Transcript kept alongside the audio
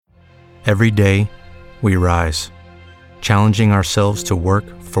Every day, we rise, challenging ourselves to work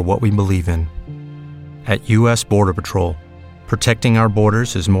for what we believe in. At U.S. Border Patrol, protecting our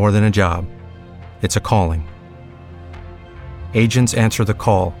borders is more than a job. It's a calling. Agents answer the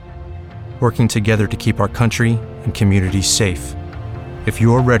call, working together to keep our country and communities safe. If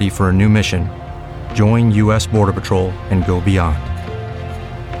you're ready for a new mission, join U.S. Border Patrol and go beyond.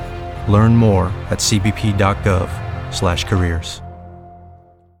 Learn more at cbp.gov/careers.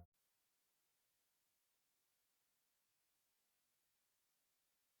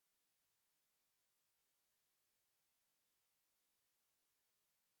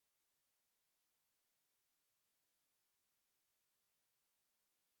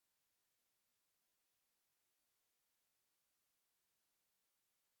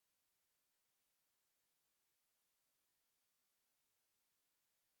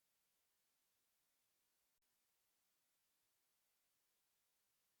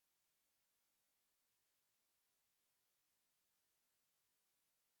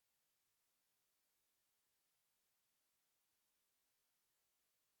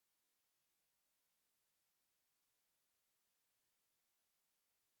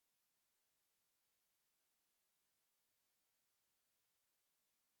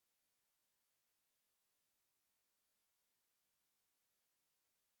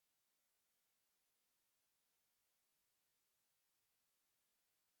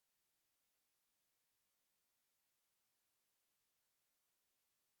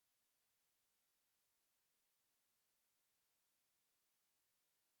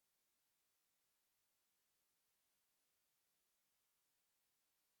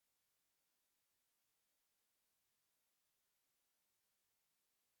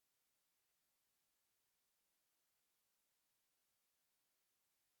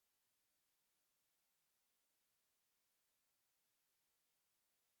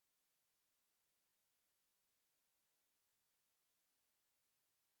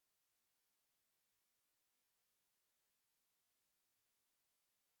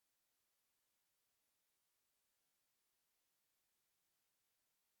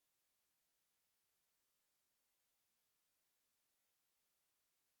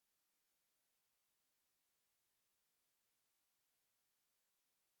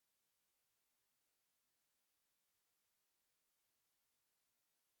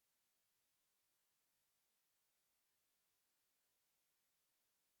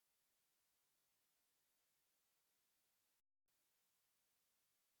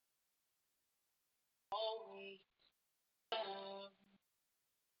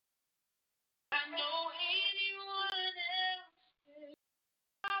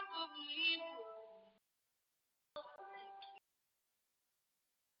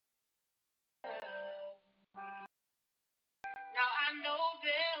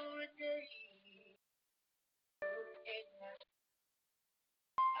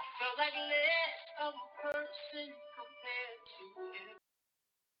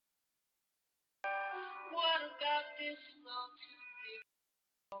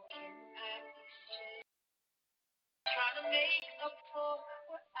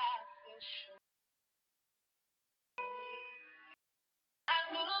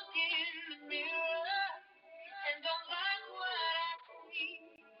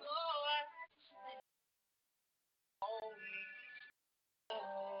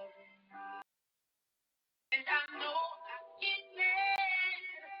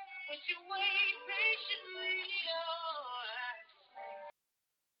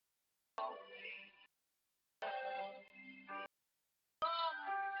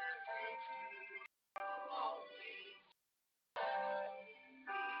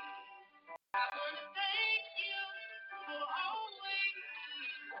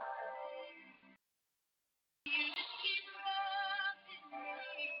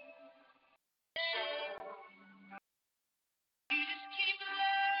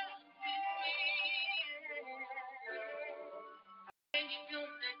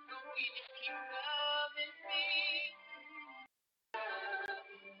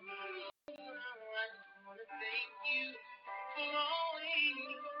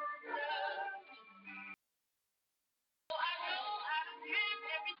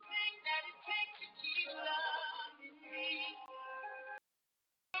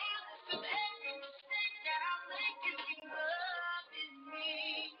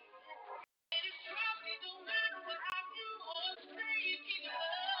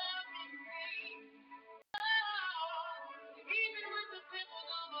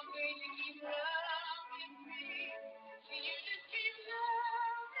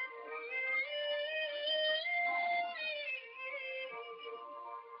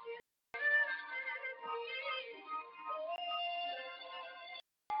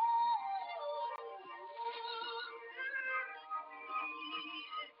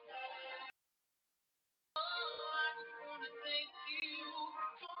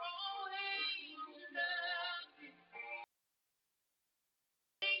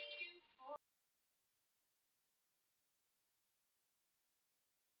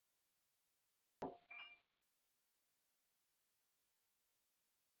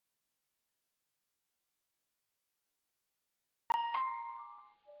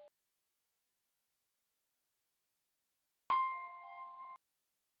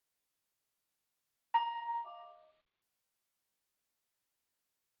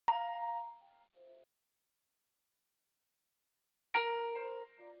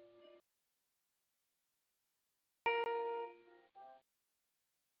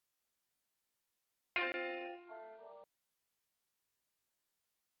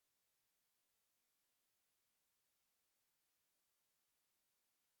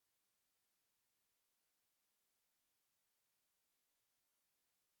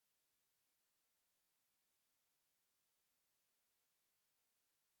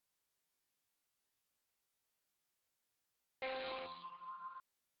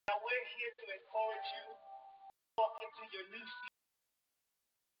 we're here to encourage you to walk into your new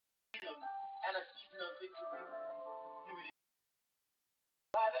season and a season of victory.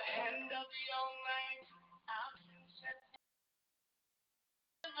 By the hand of the Almighty, I've been set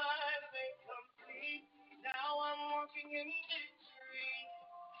life made complete. Now I'm walking in victory.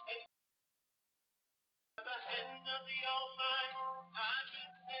 By the hand of the Almighty, I've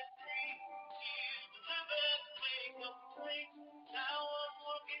been set free. He's delivered, made complete. Now I'm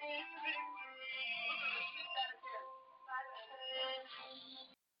walking in victory. By the hand.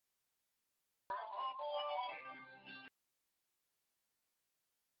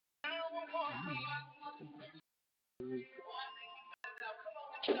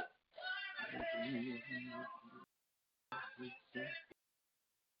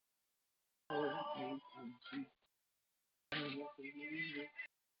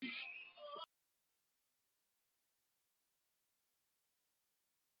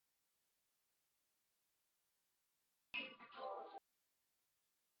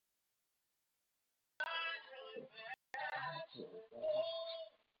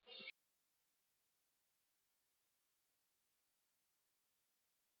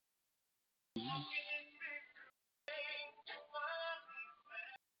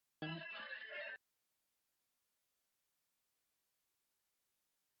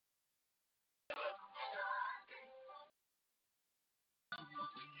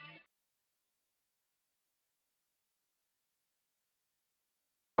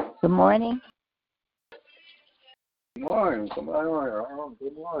 Good morning. Good morning. Somebody on here. Oh,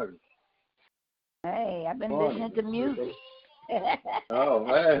 good morning. Hey, I've been listening to music. Oh,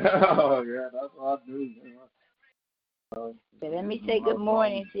 man. Oh, yeah, that's what I do. So let me say good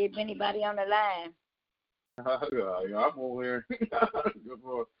morning, see if anybody on the line. Yeah, I'm over here. Good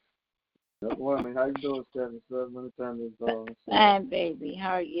morning. Good morning. How you doing, Stephanie? Many times Fine, baby.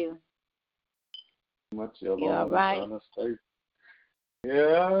 How are you? Much You all right?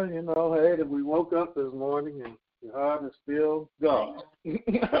 Yeah, you know, hey, that we woke up this morning and your heart is still gone. You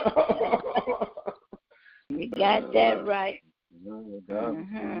got that right. You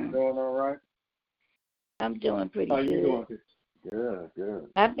doing all right? I'm doing pretty How good. you doing? Good.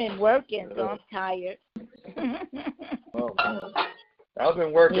 I've been working, so I'm tired. Oh, man. I've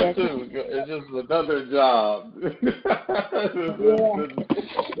been working too. It's just another job.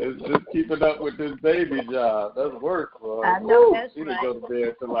 It's just keeping up with this baby job. That's work, boy. I know that's she right. She didn't go to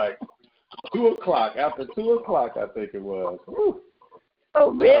bed till like 2 o'clock. After 2 o'clock, I think it was. Woo.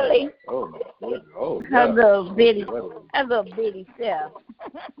 Oh, really? Oh, my goodness. Oh, Her yeah. little bitty self.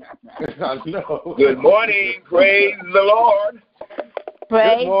 I know. Good morning. Praise the Lord.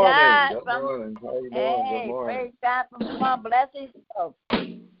 Praise Good morning. God. Good morning. How you doing? Hey, Good morning. praise God from small blessings. Oh.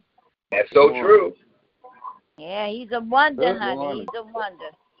 That's so true. Yeah, he's a wonder, Good honey. morning. He's a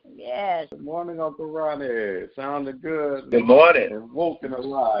wonder. Yes. Good morning, Uncle Ronnie. Sounding good. Good morning. And woken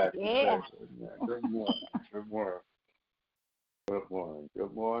alive. Yeah. Good morning. Good morning. Good morning.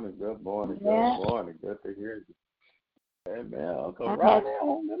 Good morning. Good morning. Yeah. Good morning. Good to hear you. Hey, man, Uncle Ronnie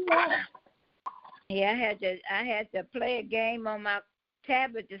on the line. Yeah, I had to play a game on my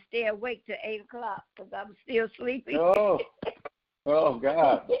tablet to stay awake till 8 o'clock because I was still sleeping. Oh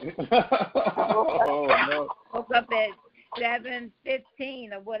God. Oh, no. Woke up at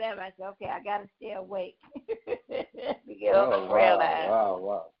 7:15 or whatever. I said, okay, I got to stay awake. To get on the prayer line.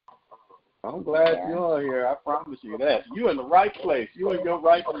 Wow. I'm glad you're here. I promise you that. You're in the right place. You're in your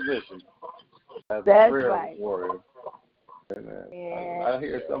right position. As That's a prayer right. warrior. And, Yeah. I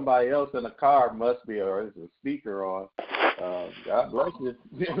hear somebody else in the car must be, or there's a speaker on. God bless you.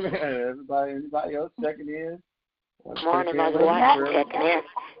 Anybody else checking in? Good morning, Mother White. Checking in.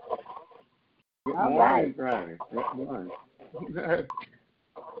 Good All morning, right. Granny. Good morning.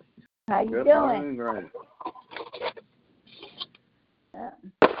 How you Good doing? morning, Granny.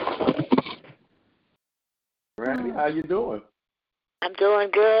 Granny, how you doing? I'm doing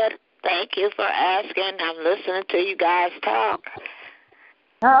good. Thank you for asking. I'm listening to you guys talk.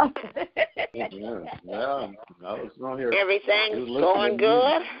 Oh. Yeah. I was on here. Everything's going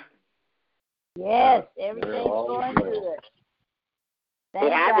good? Yes, everything's going good.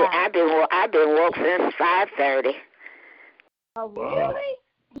 Thank God. I've been woke since 5:30. Oh, really?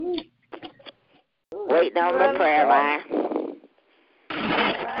 Waiting on the prayer line.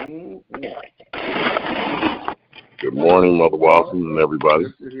 Good morning, Mother Walton and everybody.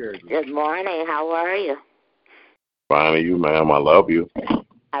 Good morning. How are you? Fine, and you, ma'am. I love you.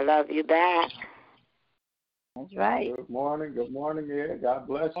 I love you back. That's right. Good morning, Ed. God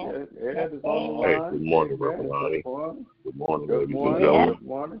bless you. Ed is on the line. Hey, good morning, Brother Lonnie. Good morning, ladies and morning. gentlemen. Good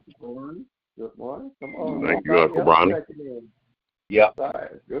morning. Good morning. Come on. Thank you, Uncle Ronnie. Yep. All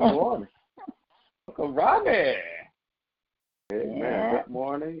right. Good morning. Uncle Ronnie. Amen. Yeah. Good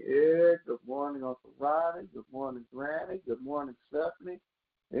morning, Ed. Good morning, Uncle Ronnie. Good morning, Granny. Good morning, Stephanie.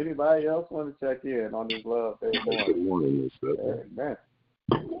 Anybody else want to check in on this Love Day Good morning? morning, Miss Stephanie. Amen.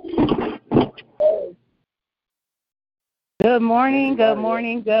 Good morning, good Anybody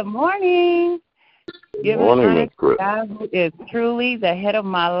morning, good morning. Good Giving morning, honor Miss to Chris. God who is truly the head of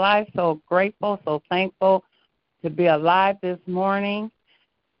my life. So grateful, so thankful to be alive this morning.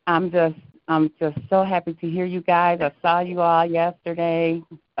 I'm just so happy to hear you guys. I saw you all yesterday.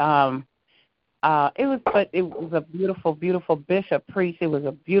 It was a beautiful, beautiful bishop preach. It was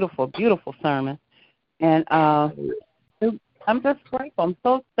a beautiful, beautiful sermon. And I'm just grateful. I'm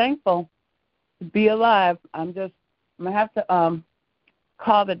so thankful to be alive. I'm going to have to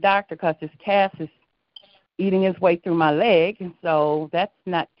call the doctor because this cast is eating its way through my leg, and so that's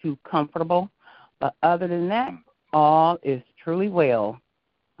not too comfortable. But other than that, all is truly well.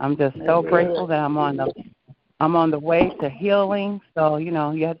 I'm just so grateful that I'm on the way to healing. So, you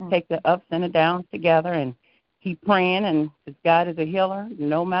have to take the ups and the downs together and keep praying, and God is a healer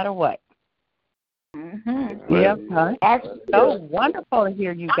no matter what. Mm-hmm. Yep. That's So wonderful to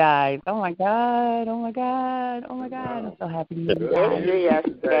hear you guys. Oh, my God. Oh, my God. Oh, my God. I'm so happy to hear you Good to guys. hear you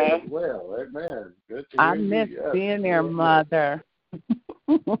yesterday. today as well. Amen. Good to hear I you. miss Yes. being there, Yes. Mother.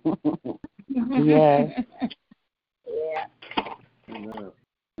 Yes. Yeah. Amen.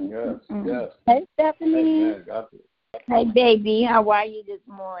 Yes. Yes. Hey, Stephanie. Amen. Got you. Hey, baby. How are you this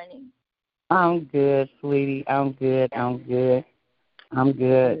morning? I'm good, sweetie. I'm good.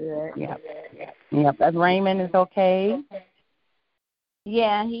 Yep. That Raymond is okay?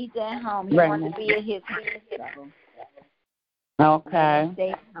 Yeah, he's at home. He wants to be at his house. Okay.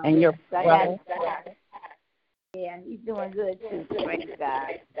 Stay home. And your So I brother? yeah, he's doing good too. Praise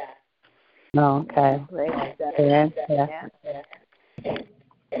God. Okay. Praise God. Fantastic. Yeah.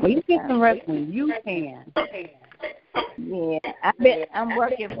 Well, you get some rest when you can. Yeah, I'm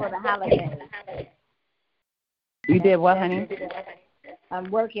working for the holidays. You did what, honey? I'm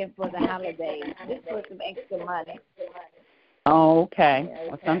working for the holidays just for some extra money. Oh, okay.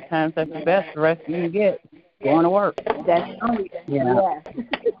 Well, sometimes that's the best rest you can get, going to work. That's Yeah.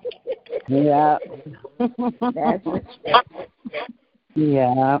 yeah. Yeah. That's it.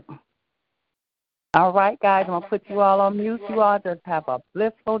 Yeah. All right, guys, I'm going to put you all on mute. You all just have a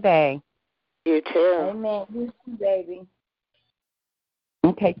blissful day. You too. Amen. You too, baby.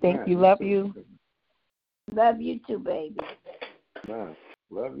 Okay, thank you. Love you. Love you too, baby. Amen.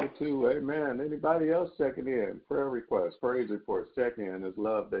 Love you too. Amen. Anybody else checking in? Prayer requests, praise reports, check in. It's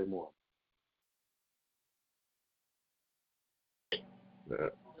Love Day morning.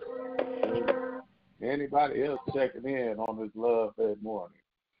 Anybody else checking in on this Love Day morning?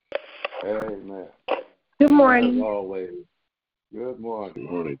 Amen. Good morning. As always. Good morning.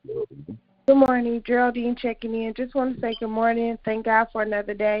 Good morning, Geraldine. Good morning. Geraldine checking in. Just want to say good morning. Thank God for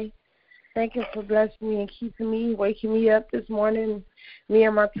another day. Thank Him for blessing me and keeping me, waking me up this morning. Me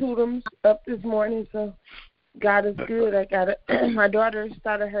and my toodums up this morning. So God is good. I got my daughter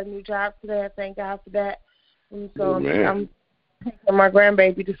started her new job today. I thank God for that. And so I'm taking my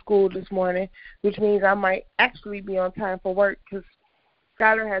grandbaby to school this morning, which means I might actually be on time for work because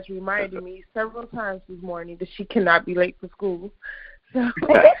Skylar has reminded me several times this morning that she cannot be late for school. So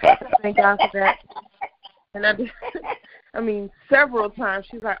thank God for that. And I mean, several times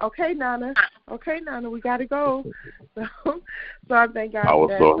she's like, "Okay, Nana, we got to go." So I thank God for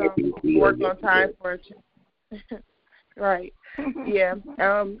that. So happy to see work you on time for it. Right. Yeah.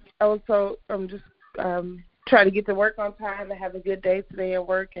 Also, I'm just trying to get to work on time and have a good day today at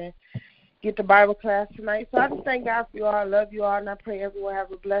work and get to Bible class tonight. So I just thank God for you all. I love you all, and I pray everyone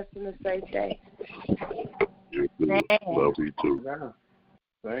have a blessed and a safe day. You too. Love you too. Amen.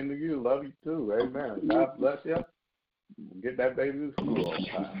 Same to you. Love you too. Amen. God bless you. Get that baby to school on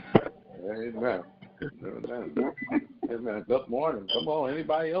time. Amen. Amen. Amen. Good morning. Come on.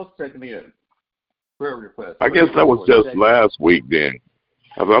 Anybody else checking in? Prayer request. I guess that was just last week then.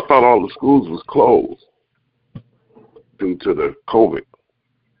 I thought all the schools was closed due to the COVID.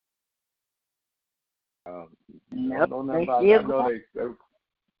 I don't know about I know they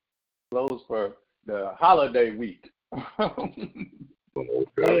closed for the holiday week.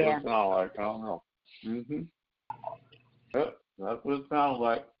 Okay. Yeah. That's what it sounds like. I don't know. Yep, that's what it sounds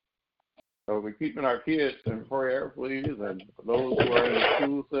like. So we're keeping our kids in prayer, please, and those who are in the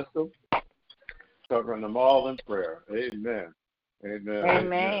school system, covering them all in prayer. Amen. Amen.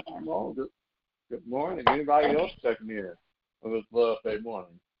 Amen. Well, good morning. Anybody else checking in on this Love Day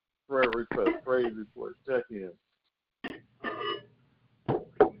morning? Prayer request, praise report, check in.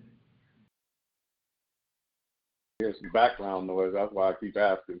 Here's some background noise. That's why I keep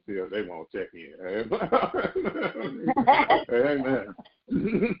asking, see if they won't check in. Amen.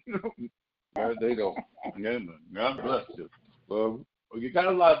 They don't. Amen. God bless you. Well, you got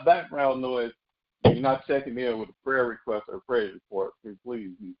a lot of background noise. You're not checking in with a prayer request or a praise report. Please,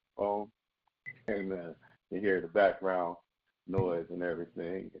 amen. You hear the background noise and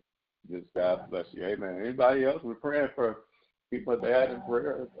everything. Just God bless you. Amen. Anybody else? We're praying for people that in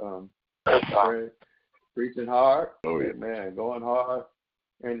prayer. Preaching hard. Oh, yeah. Amen. Going hard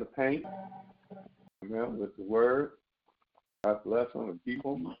in the paint. Amen. With the word. God bless them and keep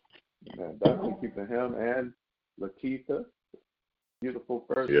them. Amen. Definitely keeping him and Lakeitha, beautiful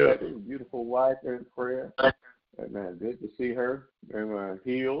first lady, beautiful wife in prayer. Amen. Good to see her. Amen.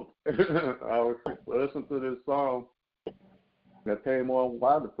 Healed. I was listening to this song that came on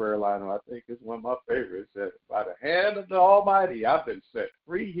while the prayer line. I think it's one of my favorites. That by the hand of the Almighty, I've been set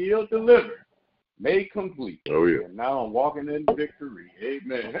free, healed, delivered, made complete. Oh, yeah. And now I'm walking in victory.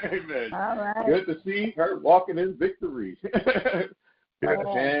 Amen. Amen. All right. Good to see her walking in victory. By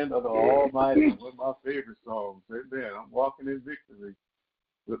the hand of the Almighty. One of my favorite songs. Amen. I'm walking in victory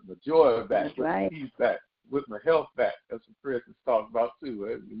with my joy back, with my peace back, with my health back. That's what Chris is talking about,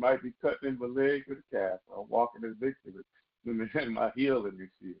 too. You might be cutting in my leg with a calf. I'm walking in victory. And my healing this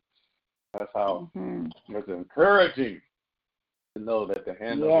year. That's how it's encouraging to know that the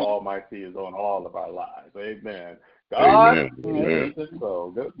hand of the Almighty is on all of our lives. Amen. God is in control.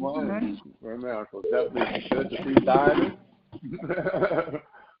 Good morning. Amen. So definitely good to see Diamond.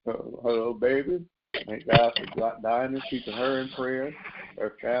 Hello, baby. Thank God for Diamond, keeping her in prayer,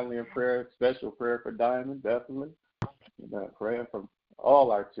 her family in prayer, special prayer for Diamond, definitely. Amen. Praying for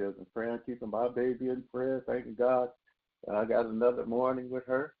all our children, praying, keeping my baby in prayer, thanking God. I got another morning with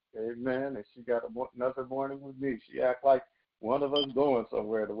her, amen, and she got another morning with me. She act like one of us going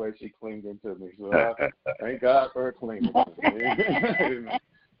somewhere the way she clinging to me. So I thank God for her clinging to me.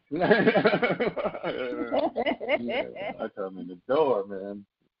 I come in the door, man.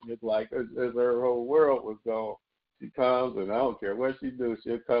 It's like as her whole world was gone. She comes, and I don't care what she do.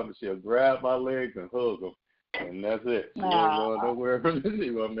 She'll come and she'll grab my legs and hug them, and that's it. She ain't going nowhere. She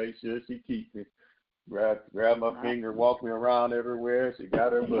gonna make sure she keeps me. Grab my finger, walk me around everywhere. She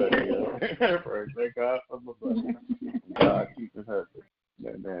got her buddy. Thank God for my buddy. God keeping her.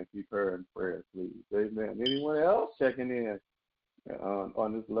 Amen. Keep her in prayer, please. Amen. Anyone else checking in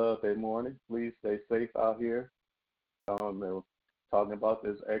on this Love Day morning? Please stay safe out here. They're talking about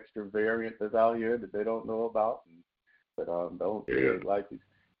this extra variant that's out here that they don't know about. But don't like to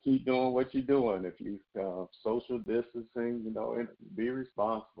keep doing what you're doing. If you social distancing, and be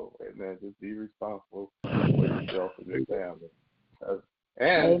responsible. Amen. Just be responsible for yourself and your family.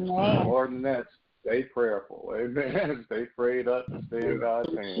 And more than that, stay prayerful. Amen. Stay prayed up and stay in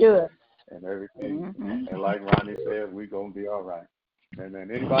God's hands. Sure. And everything. And like Ronnie said, we're going to be all right. Amen.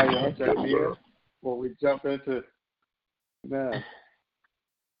 Anybody else check in before we jump into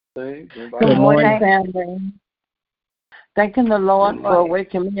things? Good morning, family. Thanking the Lord for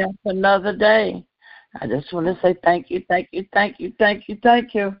waking me up another day. I just want to say thank you, thank you, thank you, thank you,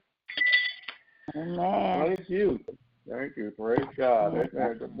 thank you. Amen. Thank you. Thank you. Praise God.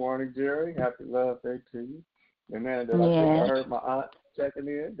 Amen. Good morning, Jerry. Happy Love Day to you. Amen. Did I think I heard my aunt checking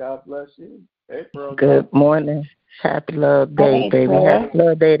in? God bless you. April. Good morning. Happy Love Day, baby. Happy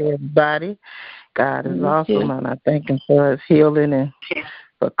Love Day to everybody. God is awesome, and I thank him for his healing and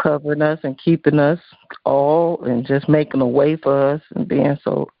for covering us and keeping us all and just making a way for us and being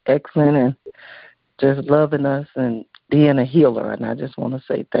so excellent and just loving us and being a healer. And I just want to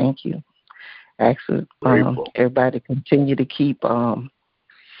say thank you. Actually, everybody continue to keep Brother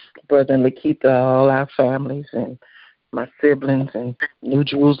Lakeitha, all our families and my siblings and New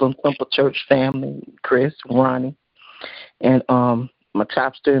Jerusalem Temple Church family, Chris, Ronnie, and my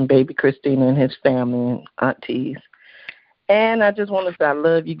chopster and baby Christina and his family and aunties. And I just want to say I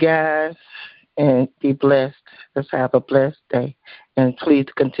love you guys and be blessed. Let's have a blessed day. And please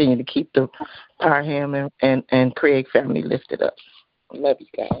continue to keep the Parham and Craig family lifted up. I love you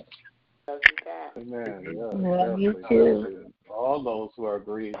guys. Love you guys. Amen. Love you too. All those who are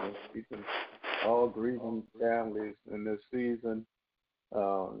grieving, keeping all grieving families in this season.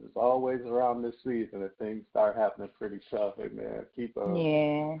 It's always around this season that things start happening pretty tough. Amen. Keep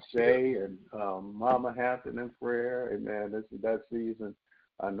Shay and Mama Hampton in prayer. Amen. This is that season.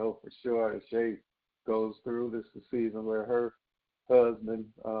 I know for sure that Shay goes through. This is the season where her husband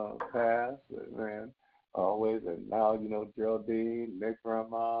passed. Amen. Always. And now, Geraldine, Nick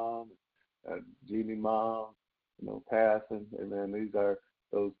grandma, Jeannie mom, passing. Amen. These are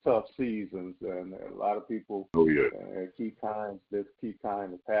those tough seasons, and a lot of people keep time to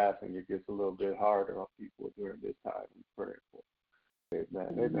pass, and it gets a little bit harder on people during this time we pray for.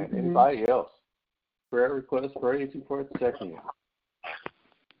 Amen. Amen. Anybody else? Prayer request, praise you for a second.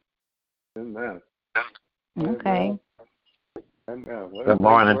 Amen. Okay. Amen. Good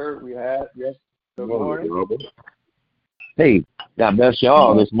morning. Word we had? Yes. Good morning. Hey, God bless you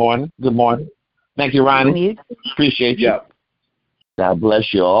all this morning. Good morning. Thank you, Ronnie. Appreciate you. God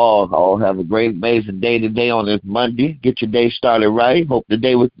bless you all. All have a great, amazing day today on this Monday. Get your day started right. Hope the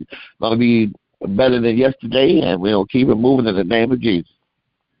day was going to be better than yesterday, and we'll keep it moving in the name of Jesus.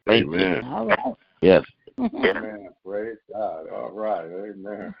 Amen. All right. Yes. Amen. Praise God. All right.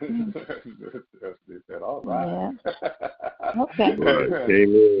 Amen. All right. Yeah. Okay. Right.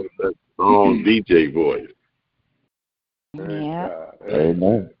 Came in with that strong DJ voice. Yeah.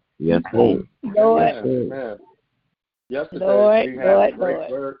 Amen. Yes, sir. Lord. Amen. Yesterday Lord, we had a great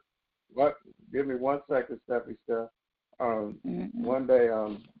Lord. word. What? Give me 1 second, Steffi. One day,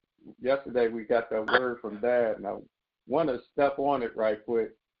 yesterday we got that word from Dad, and I want to step on it right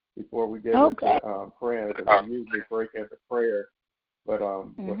quick before we get into praying, because we usually break into prayer. But I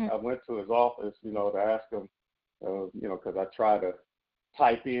went to his office, to ask him, because I try to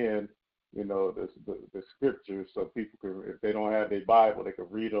type in, the scriptures so people can, if they don't have their Bible, they can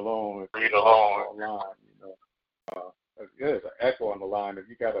read along online. There's an echo on the line. If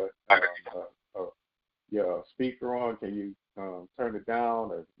you got your speaker on, can you turn it down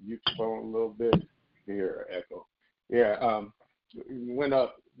or mute your phone a little bit? You hear an echo. Yeah. Went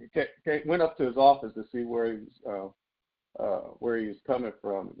up to his office to see where he was coming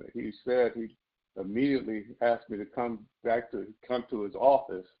from. He said he immediately asked me to come to his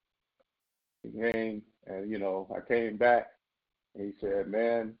office. He came, and I came back, and he said,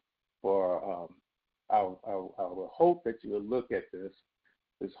 "Man, I would hope that you would look at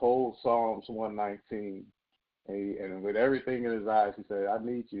this whole Psalms 119, and with everything in his eyes, he said, I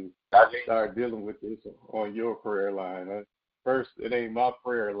need you to start dealing with this on your prayer line. First, it ain't my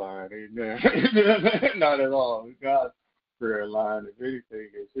prayer line, amen. Not at all. It's God's prayer line. If anything,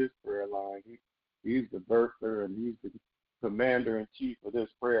 it's his prayer line. He's the birther, and he's the commander-in-chief of this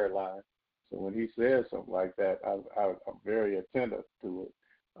prayer line. So when he says something like that, I'm very attentive to it.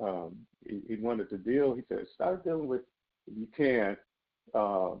 He wanted to deal, he said, start dealing with, if you can,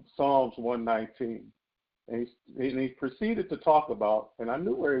 Psalms 119. And he proceeded to talk about, and I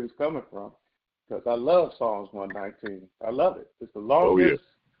knew where he was coming from, because I love Psalms 119. I love it. It's the longest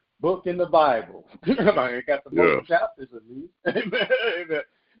book in the Bible. It got the most chapters in least. Amen.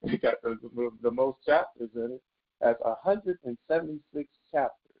 It got the most chapters in it. That's 176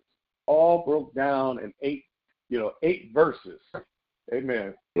 chapters, all broke down in 8 verses.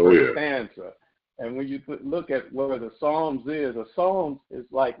 Amen. Stanza. And when you look at what the Psalms is, a Psalm is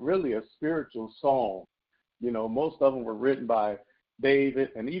like really a spiritual song. Most of them were written by David,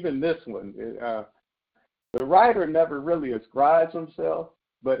 and even this one, the writer never really ascribes himself,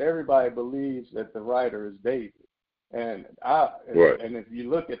 but everybody believes that the writer is David. And and if you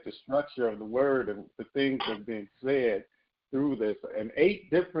look at the structure of the word and the things that are being said through this, and 8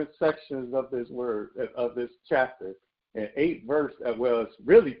 different sections of this word, of this chapter, and 8 verses, well, it's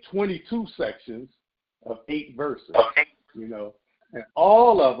really 22 sections of 8 verses, and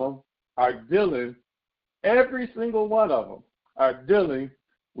all of them are dealing, every single one of them are dealing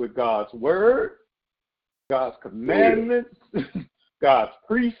with God's word, God's commandments, God's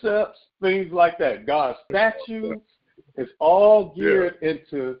precepts, things like that, God's statutes. It's all geared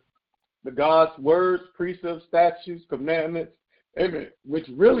into the God's words, precepts, statutes, commandments, which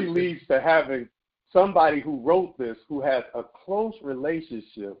really leads to having somebody who wrote this who has a close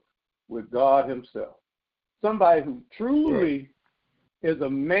relationship with God himself. Somebody who truly is a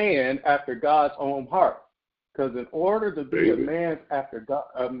man after God's own heart. Because in order to be a man after God,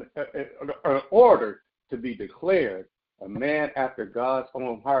 in order to be declared a man after God's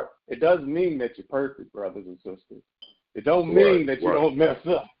own heart, it doesn't mean that you're perfect, brothers and sisters. It don't mean that you don't mess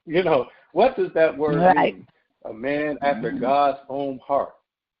up. What does that word mean? A man after God's own heart.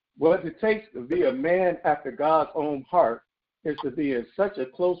 What it takes to be a man after God's own heart is to be in such a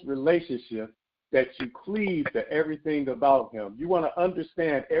close relationship that you cleave to everything about him. You want to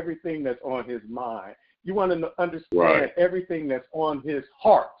understand everything that's on his mind. You want to understand everything that's on his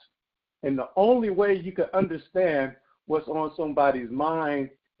heart. And the only way you can understand what's on somebody's mind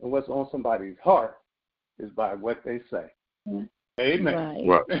and what's on somebody's heart is by what they say. Amen.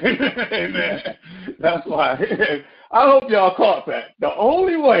 Amen. That's why. I hope y'all caught that. The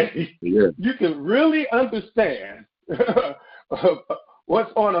only way you can really understand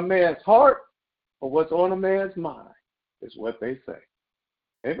what's on a man's heart or what's on a man's mind is what they say.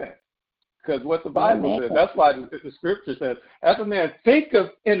 Amen. Because what the Bible says, that's why the scripture says, as a man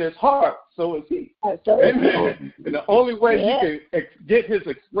thinketh in his heart, so is he. Amen. And the only way you can get his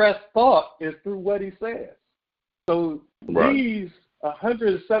expressed thought is through what he says. So these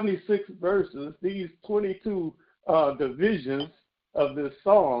 176 verses, these 22 divisions of this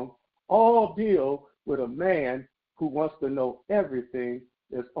song, all deal with a man who wants to know everything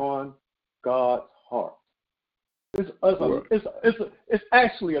that's on God's heart. It's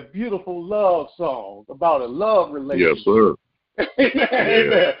actually a beautiful love song about a love relationship. Yes, sir. Amen.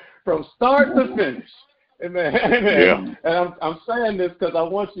 Amen. From start to finish. Amen. Amen. Yeah. And I'm saying this because I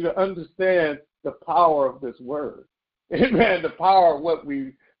want you to understand the power of this word. Amen. The power of what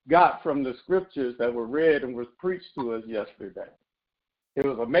we got from the scriptures that were read and was preached to us yesterday. It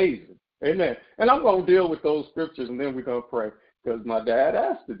was amazing. Amen. And I'm going to deal with those scriptures and then we're going to pray. Because my dad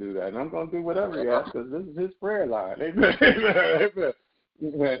asked to do that, and I'm going to do whatever he asks because this is his prayer line. Amen.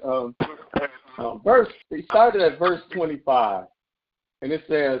 Amen. He started at verse 25, and it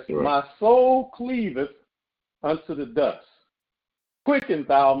says, My soul cleaveth unto the dust. Quicken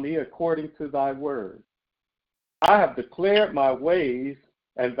thou me according to thy word. I have declared my ways,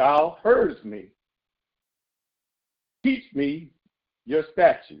 and thou heardest me. Teach me your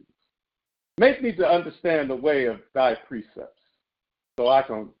statutes. Make me to understand the way of thy precepts, so I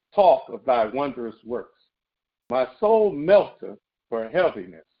can talk of thy wondrous works. My soul melteth for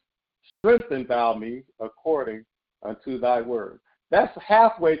heaviness. Strengthen thou me according unto thy word. That's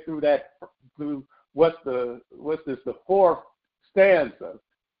halfway through that. Through the fourth stanza.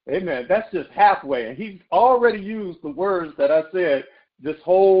 Amen. That's just halfway, and he's already used the words that I said this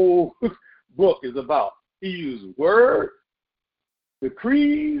whole book is about. He used word,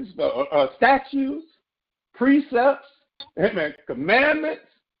 decrees, statutes, precepts. Amen. Commandments,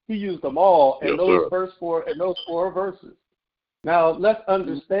 he used them all in those four verses. Now let's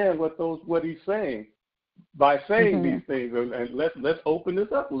understand what he's saying by saying these things, and let's open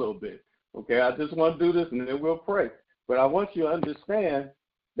this up a little bit. Okay, I just want to do this and then we'll pray. But I want you to understand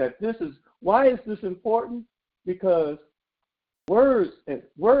that why is this important? Because words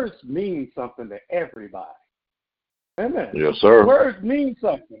mean something to everybody. Amen. Yes, sir. Words mean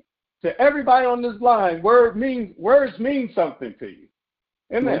something. To everybody on this line, words mean something to you.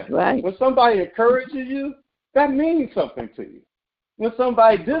 Amen. That's right. When somebody encourages you, that means something to you. When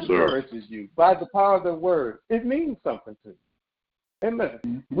somebody discourages you by the power of the word, it means something to you.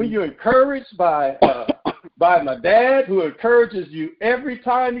 Amen. When you're encouraged by my dad, who encourages you every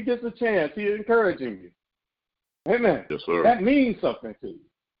time he gets a chance, he's encouraging you. Amen. Yes, sir. That means something to you.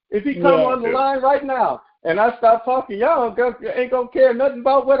 If he come on the line right now, and I stop talking, y'all ain't going to care nothing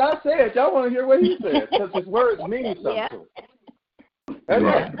about what I said. Y'all want to hear what he said because his words mean something to him.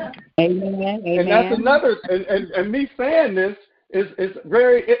 Amen. Amen. And that's another, and me saying this is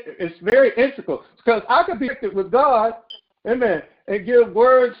very integral because I could be connected with God, amen, and give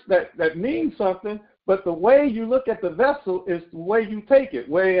words that mean something, but the way you look at the vessel is the way you take it,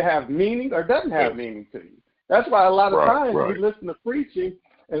 whether it have meaning or doesn't have meaning to you. That's why a lot of times we listen to preaching.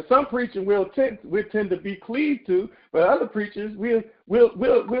 And some preaching we'll tend to be cleaved to, but other preachers we'll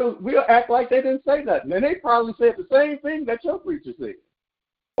act like they didn't say nothing, and they probably said the same thing that your preacher said,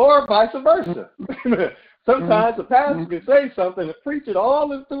 or vice versa. Sometimes the pastor can say something and preach it all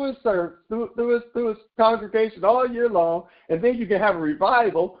through his service, through his congregation all year long, and then you can have a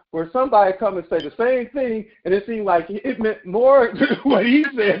revival where somebody come and say the same thing, and it seemed like it meant more what he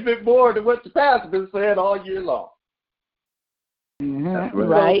said meant more than what the pastor been saying all year long.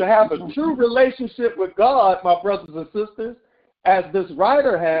 Right. So to have a true relationship with God, my brothers and sisters, as this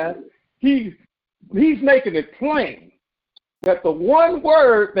writer has, he's making it plain that the one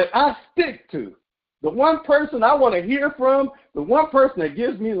word that I stick to, the one person I want to hear from, the one person that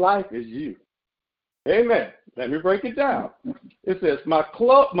gives me life is you. Amen. Let me break it down. It says, my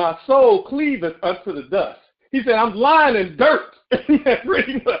soul cleaveth unto the dust. He said, I'm lying in dirt,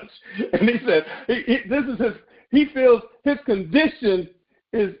 pretty much. And he said, he feels his condition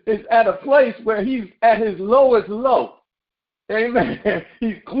is at a place where he's at his lowest low. Amen.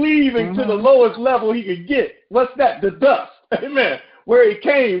 He's cleaving to the lowest level he can get. What's that? The dust. Amen. Where he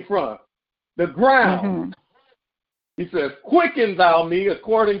came from. The ground. He says, quicken thou me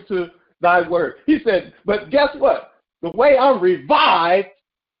according to thy word. He said, but guess what? The way I'm revived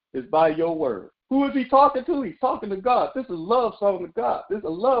is by your word. Who is he talking to? He's talking to God. This is a love song to God. This is a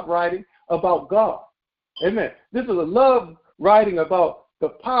love writing about God. Amen. This is a love writing about the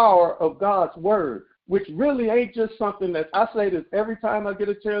power of God's word, which really ain't just something that I say this every time I get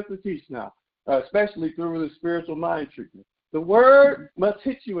a chance to teach now, especially through the spiritual mind treatment. The word must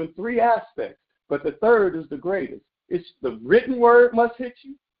hit you in three aspects, but the third is the greatest. It's the written word must hit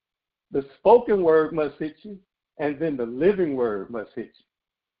you, the spoken word must hit you, and then the living word must hit you.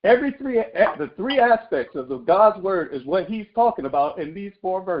 The three aspects of the God's word is what he's talking about in these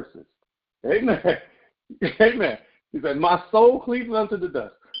 4 verses. Amen. Amen. He said, my soul cleaves unto the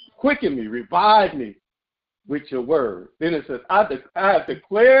dust. Quicken me, revive me with your word. Then it says, I have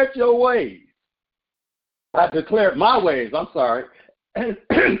declared your ways. I declared my ways, I'm sorry.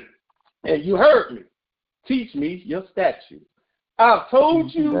 And you heard me. Teach me your statutes. I've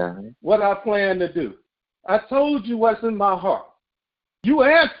told you what I plan to do. I told you what's in my heart. You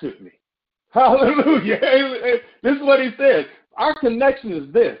answered me. Hallelujah. This is what he says. Our connection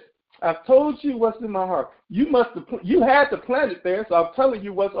is this. I've told you what's in my heart. You had to plant it there, so I'm telling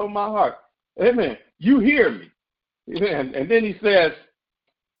you what's on my heart. Amen. You hear me. Amen. And then he says,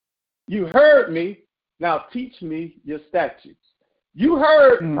 you heard me. Now teach me your statutes. You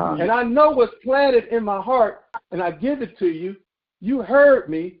heard, and I know what's planted in my heart, and I give it to you. You heard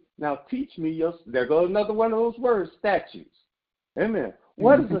me. Now teach me your. There goes another one of those words, statutes. Amen.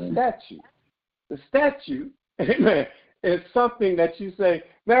 What is a statute? The statute, amen, is something that you say.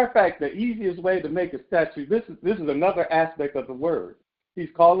 Matter of fact, the easiest way to make a statute. This is another aspect of the word. He's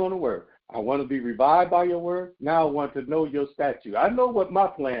calling on the word. I want to be revived by your word. Now I want to know your statute. I know what my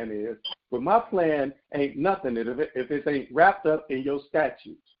plan is, but my plan ain't nothing if it ain't wrapped up in your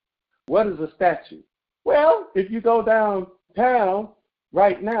statutes. What is a statute? Well, if you go downtown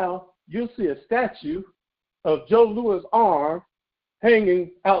right now, you'll see a statue of Joe Louis' arm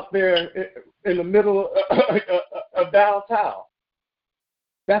hanging out there in the middle of downtown.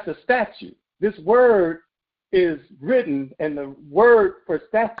 That's a statue. This word is written, and the word for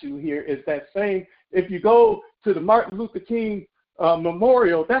statue here is that same. If you go to the Martin Luther King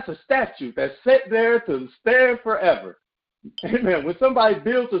Memorial, that's a statue that's set there to stand forever. Amen. When somebody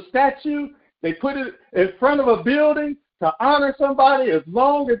builds a statue, they put it in front of a building to honor somebody as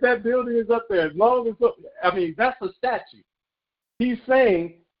long as that building is up there, that's a statue. He's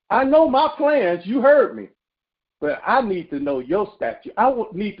saying, I know my plans, you heard me, but I need to know your statute. I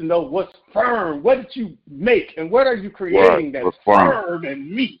need to know what's firm. What did you make, and what are you creating that's firm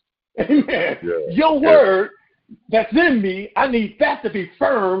in me? Amen. Yeah. Your word that's in me, I need that to be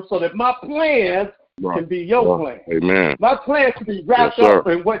firm so that my plans can be your plan. Amen. My plans can be wrapped up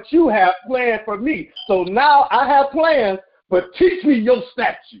in what you have planned for me. So now I have plans, but teach me your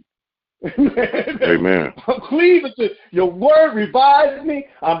statute. Amen. I'm cleaving to your word, revives me.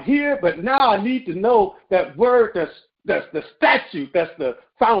 I'm here, but now I need to know that word that's the statute, that's the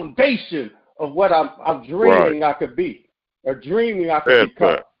foundation of what I'm dreaming I could be, or dreaming I could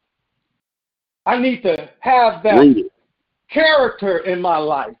become. I need to have that character in my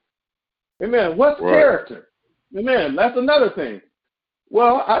life. Amen. What's character? Amen. That's another thing.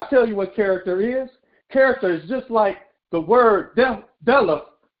 Well, I'll tell you what character is. Character is just like the word delaf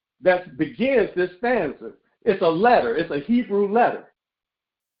that begins this stanza. It's a letter. It's a Hebrew letter.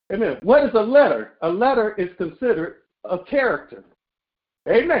 Amen. What is a letter? A letter is considered a character.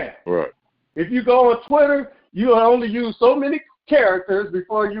 Amen. Right. If you go on Twitter, you only use so many characters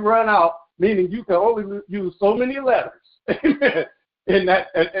before you run out, meaning you can only use so many letters. Amen. In that,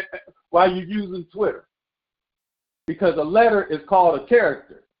 while you're using Twitter. Because a letter is called a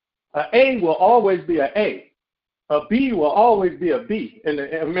character. An A will always be an A. A B will always be a B in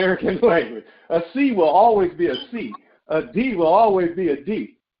the American language. A C will always be a C. A D will always be a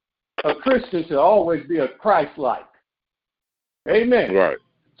D. A Christian should always be a Christ-like. Amen. Right.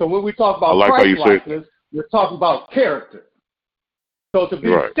 So when we talk about Christ-likeness, we're talking about character. So to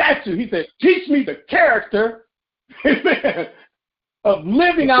be a statue, he said, teach me the character, amen, of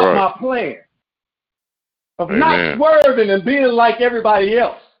living out my plan. Of not swerving and being like everybody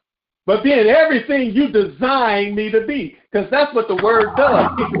else, but being everything you designed me to be. Because that's what the word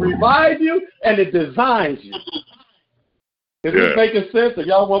does. It can revive you and it designs you. Is this making sense, or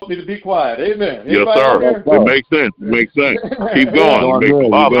y'all want me to be quiet? Amen. Yes, sir. It makes sense. It makes sense. Keep going.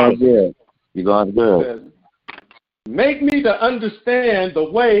 You're going good. Make me to understand the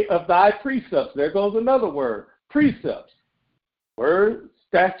way of thy precepts. There goes another word. Precepts. Word,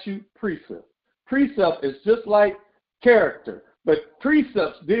 statute, precept. Precept is just like character. But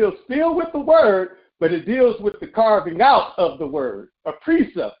precepts deals still with the word, but it deals with the carving out of the word. A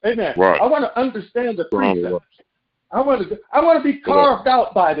precept. Amen. Right. I want to understand the precepts. I want to be carved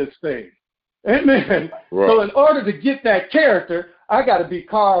out by this thing. Amen. Right. So in order to get that character, I got to be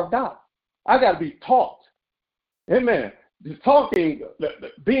carved out. I got to be taught. Amen.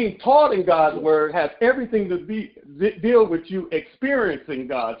 Being taught in God's word has everything to deal with you experiencing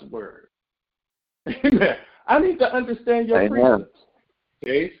God's word. Amen. I need to understand your precepts.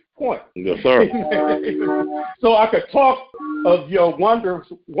 Okay? point. Yes, sir. So I could talk of your wondrous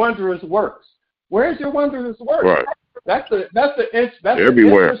works. Where's your wondrous works? Right. That's the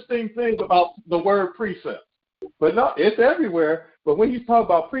Everywhere. interesting thing about the word precept. But no, it's everywhere. But when you talk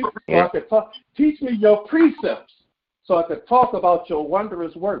about precepts, so I could teach me your precepts, so I could talk about your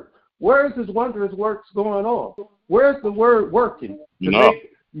wondrous work. Where's his wondrous works going on? Where's the word working to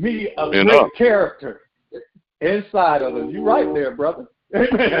make me a great character inside of us? You right there, brother.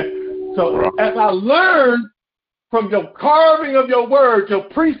 Amen. So as I learn from your carving of your word, your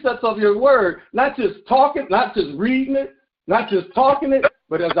precepts of your word, not just talking, not just reading it, not just talking it,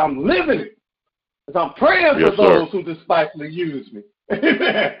 but as I'm living it, as I'm praying for those who despitefully use me.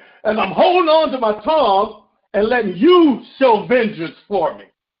 Amen. As I'm holding on to my tongue and letting you show vengeance for me.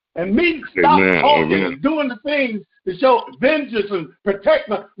 And me stop talking and doing the things to show vengeance and protect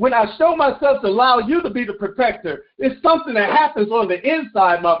me. When I show myself to allow you to be the protector, it's something that happens on the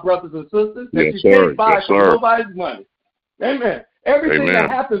inside, my brothers and sisters, that you can't buy for nobody's money. Amen. Everything that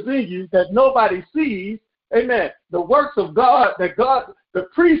happens in you that nobody sees, amen, the works of God, the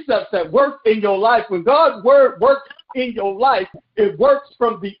precepts that work in your life, when God's word works in your life, it works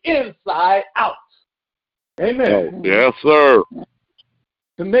from the inside out. Amen. Oh, yes, sir.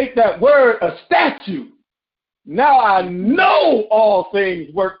 To make that word a statute. Now I know all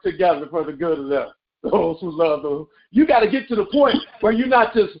things work together for the good of them, those who love them. You got to get to the point where you're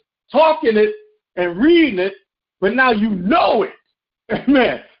not just talking it and reading it, but now you know it.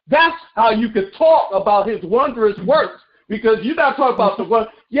 Amen. That's how you can talk about his wondrous works, because you're not talking about the one.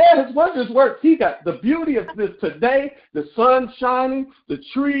 Yeah, his wondrous works. He got the beauty of this today, the sun shining, the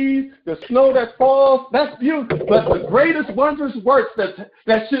trees, the snow that falls. That's beautiful. But the greatest wondrous works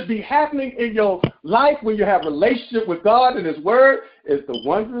that should be happening in your life when you have a relationship with God and his word is the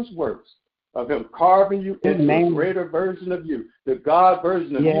wondrous works of him carving you into a greater version of you, the God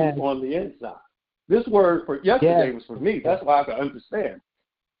version of you on the inside. This word for yesterday was for me. That's why I can understand.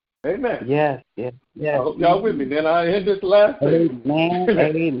 Amen. Yes. I hope y'all with me. Then I end this last thing.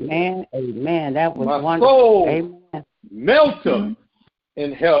 Amen. That was my wonderful. Soul amen. Melted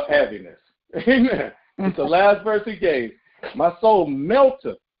in hell heaviness. Amen. It's the last verse he gave. My soul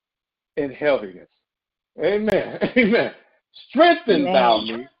melted in heaviness. Amen. Amen. Strengthen thou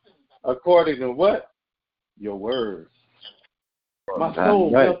me according to what? Your words. My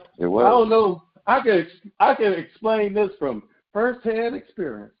soul. Right. I don't know. I can explain this from first-hand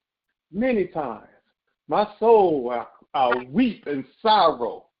experience. Many times, my soul, I'll weep in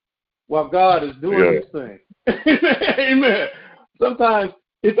sorrow while God is doing this thing. Amen. Sometimes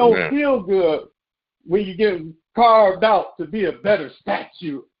it don't feel good when you get carved out to be a better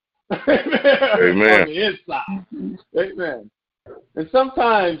statue. On the inside. Amen. And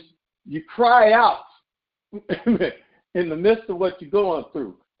sometimes you cry out in the midst of what you're going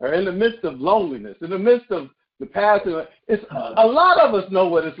through, or in the midst of loneliness, in the midst of the passing. It's a lot of us know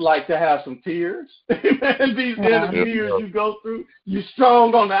what it's like to have some tears. Amen. These inner tears you go through. You're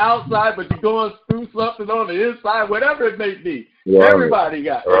strong on the outside, but you're going through something on the inside, whatever it may be. Right. Everybody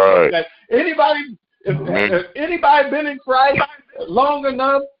got it. Anybody, if anybody been in Christ long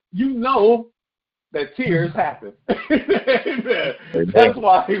enough, you know that tears happen. Amen. That's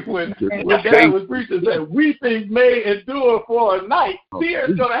why when Dad was preaching that weeping may endure for a night,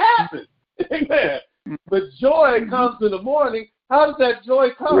 tears gonna happen. Amen. But joy comes in the morning. How does that joy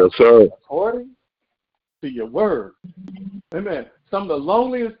come? Yes, sir. According to your word. Amen. Some of the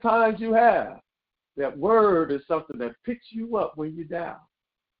loneliest times you have, that word is something that picks you up when you're down.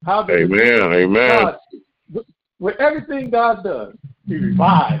 How does Amen. With everything God does, he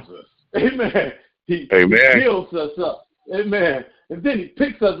revives us. Amen. He builds us up. Amen. And then he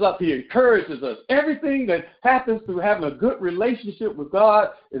picks us up. He encourages us. Everything that happens through having a good relationship with God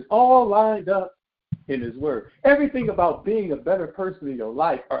is all lined up in his word. Everything about being a better person in your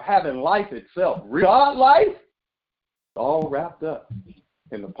life, or having life itself, God life, all wrapped up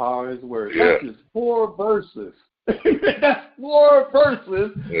in the power of his word. That's just 4 verses. That's 4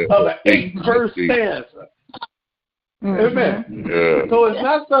 verses of an 8-verse stanza. Amen. So it's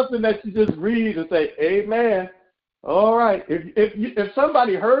not something that you just read and say, amen. All right. If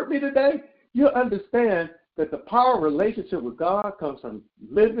somebody heard me today, you'll understand that the power of relationship with God comes from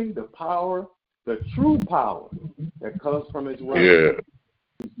living the power, the true power that comes from his word.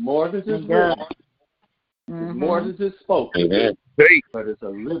 It's more than just word. It's more than just spoken. But it's a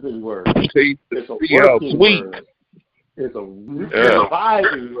living word. It's a working word. It's a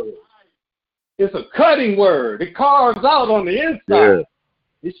reviving word. It's a cutting word. It carves out on the inside.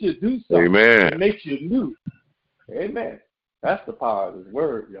 It should do something. It makes you new. Amen. That's the power of his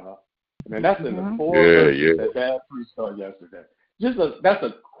word, y'all. I mean, that's in the 4 verses that Dad preached on yesterday. That's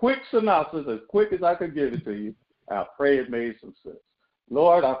a quick synopsis, as quick as I could give it to you. I pray it made some sense.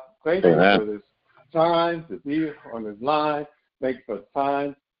 Lord, I thank you for this time to be on this line. Thank you for the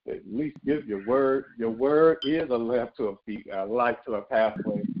time to at least give your word. Your word is a lamp to our feet, a light to our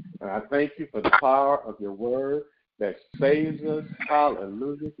pathway. And I thank you for the power of your word that saves us,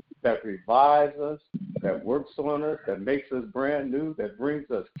 hallelujah, that revives us, that works on us, that makes us brand new, that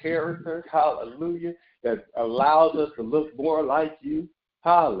brings us character, hallelujah, that allows us to look more like you,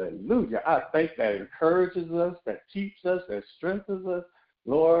 hallelujah. I think that encourages us, that keeps us, that strengthens us.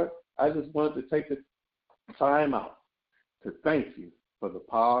 Lord, I just wanted to take the time out to thank you for the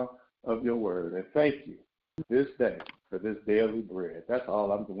power of your word, and thank you this day for this daily bread. That's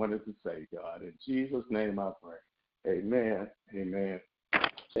all I wanted to say, God. In Jesus' name I pray. Amen. Amen.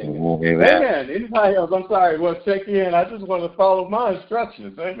 Amen. Anybody else? I'm sorry. Well, check in. I just want to follow my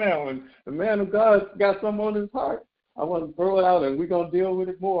instructions. Amen. When the man of God got something on his heart, I want to throw it out, and we're going to deal with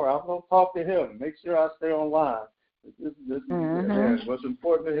it more. I'm going to talk to him. Make sure I stay online. What's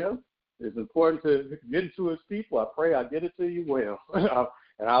important to him is important to get it to his people. I pray I get it to you well.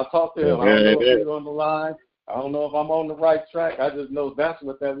 And I'll talk to him. I don't know if he's on the line. I don't know if I'm on the right track. I just know that's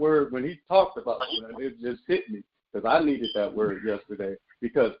what that word, when he talked about it just hit me, because I needed that word yesterday,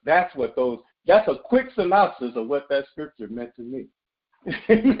 because that's a quick synopsis of what that scripture meant to me.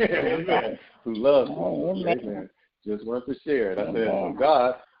 Amen. Who loves me. Amen. Just wanted to share it. I said,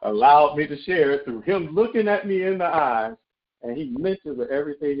 God allowed me to share it through him looking at me in the eyes, and he meant it with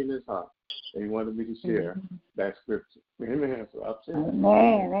everything in his heart. And he wanted me to share that scripture. Amen. So I'll share.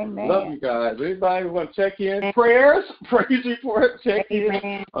 Amen. Love you guys. Anybody want to check in? Prayers, praise report, check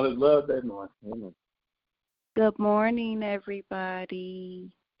in on his love that morning. Amen. Good morning,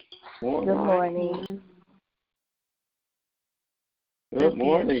 everybody. Good morning. Good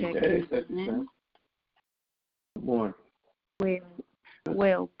morning, Dave. Good morning.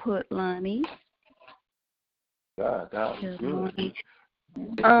 Well put, Lonnie. God, that was good.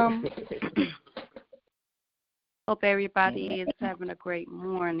 Hope everybody is having a great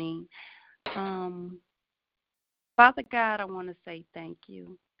morning. Father God, I want to say thank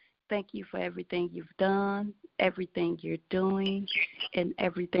you. Thank you for everything you've done, everything you're doing, and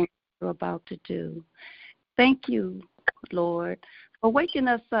everything you're about to do. Thank you, Lord, for waking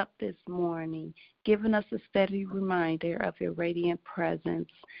us up this morning, giving us a steady reminder of your radiant presence.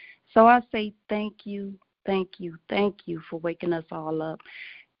 So I say thank you, thank you, thank you for waking us all up.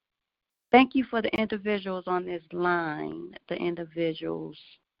 Thank you for the individuals on this line, the individuals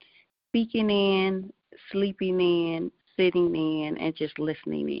speaking in, sleeping in, sitting in, and just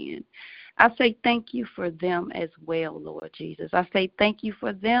listening in. I say thank you for them as well, Lord Jesus. I say thank you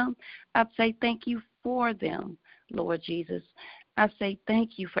for them. I say thank you for them, Lord Jesus. I say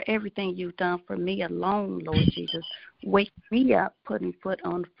thank you for everything you've done for me alone, Lord Jesus. Wake me up, putting foot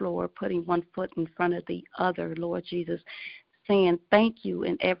on the floor, putting one foot in front of the other, Lord Jesus, saying thank you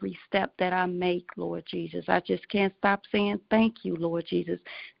in every step that I make, Lord Jesus. I just can't stop saying thank you, Lord Jesus,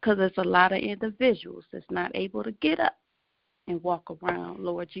 because there's a lot of individuals that's not able to get up and walk around,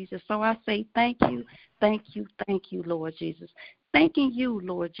 Lord Jesus. So I say thank you, thank you, thank you, Lord Jesus. Thanking you,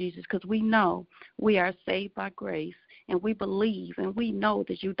 Lord Jesus, because we know we are saved by grace, and we believe and we know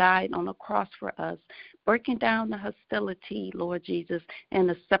that you died on the cross for us, breaking down the hostility, Lord Jesus, and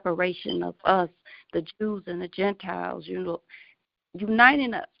the separation of us, the Jews and the Gentiles,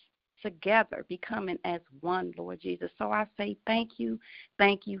 uniting us together, becoming as one, Lord Jesus. So I say thank you,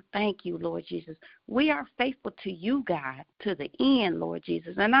 thank you, thank you, Lord Jesus. We are faithful to you, God, to the end, Lord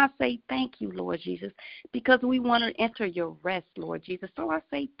Jesus. And I say thank you, Lord Jesus, because we want to enter your rest, Lord Jesus. So I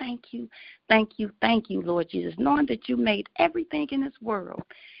say thank you, thank you, thank you, Lord Jesus, knowing that you made everything in this world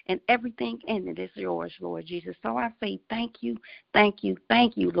and everything in it is yours, Lord Jesus. So I say thank you, thank you,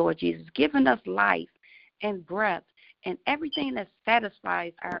 thank you, Lord Jesus, giving us life and breath and everything that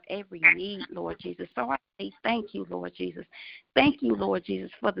satisfies our every need, Lord Jesus. So I say thank you, Lord Jesus. Thank you, Lord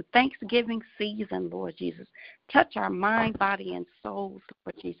Jesus, for the Thanksgiving season, Lord Jesus. Touch our mind, body, and souls,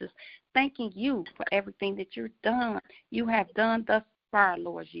 Lord Jesus. Thanking you for everything that you have done thus far,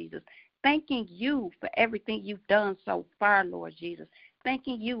 Lord Jesus. Thanking you for everything you've done so far, Lord Jesus.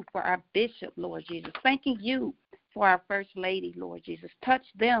 Thanking you for our bishop, Lord Jesus. Thanking you for our First Lady, Lord Jesus. Touch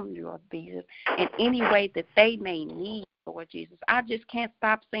them, Lord Jesus, in any way that they may need, Lord Jesus. I just can't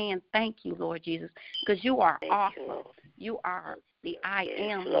stop saying thank you, Lord Jesus, because you are awesome. You are the I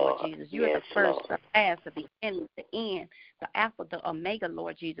am, Lord Jesus. You are the first, the last, the beginning, the end, the Alpha, the Omega,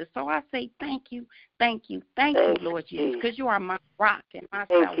 Lord Jesus. So I say thank you, thank you, thank you, Lord Jesus, because you are my rock and my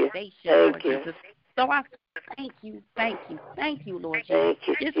salvation, Lord Jesus. So I thank you, thank you, thank you, Lord Jesus.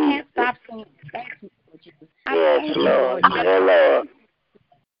 Just can't stop saying thank you, Lord Jesus. I thank you, Lord Jesus.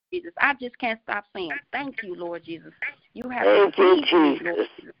 Jesus. I just can't stop saying thank you, Lord Jesus. You have Thank you, redeemed me, Jesus. Lord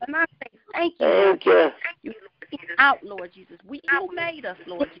Jesus. And I say thank you, Lord Thank you. Jesus. You out, Lord Jesus. You made us,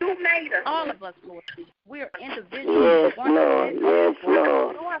 Lord Jesus. You made us. All of us, Lord Jesus. We're individuals. Yes, Lord. Yes,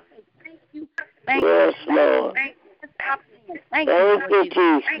 Lord. So I say thank you. Thank Yes, you. Lord. Thank you. Stop saying thank Thank you, you, Lord Jesus.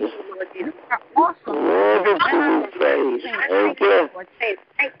 Jesus. Thank you, Lord Jesus. You are awesome, Worthy Lord to Jesus. be praised. Thank you. Lord Jesus.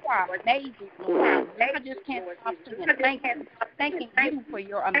 You are amazing, Lord. I just can't stop saying thank you. Thanking you for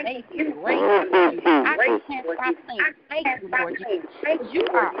your amazing grace, Lord Jesus. I just can't stop saying thank you, Lord Jesus. Because you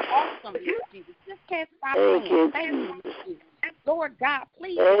are awesome, Lord Jesus. Just can't stop Thank saying you, thank you, Lord Jesus. Lord God,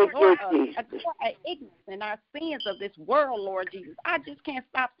 please Thank Lord, you, Jesus. ignore our ignorance and our sins of this world, Lord Jesus. I just can't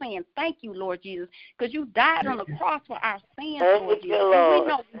stop saying thank you, Lord Jesus, because you died on the cross for our sins, Lord Thank Jesus. you, And we Lord.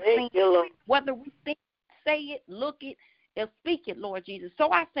 know we Thank sin, you, Lord. whether we think, say it, look it, or speak it, Lord Jesus.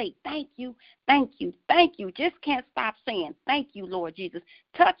 So I say thank you, thank you, thank you. Just can't stop saying thank you, Lord Jesus.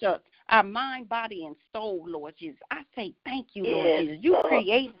 Touch us, our mind, body, and soul, Lord Jesus. I say thank you, Lord Yes, Jesus. You Lord.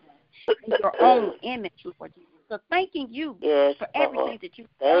 created us in your own image, Lord Jesus. So thanking you Yes, for everything Lord. that you've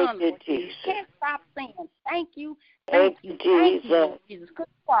Thank done, you, Lord Jesus. Jesus. Can't stop saying thank you, Thank thank you, you, thank you, Jesus. Lord Jesus. Because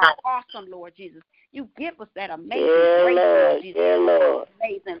you are awesome, Lord Jesus. You give us that amazing Yeah, grace, Lord. Lord Jesus. Yeah, Lord.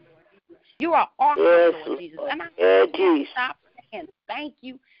 Amazing, Lord Jesus. You are awesome, Yes, Lord Jesus. And I Yeah, can't Jesus. stop saying thank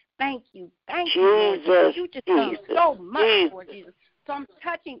you, thank you, thank you, Lord Jesus. Jesus. You just done Jesus. so much, Jesus. Lord Jesus. So I'm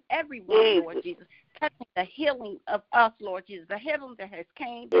touching everyone, Lord Jesus. Jesus. Touching the healing of us, Lord Jesus. The healing that has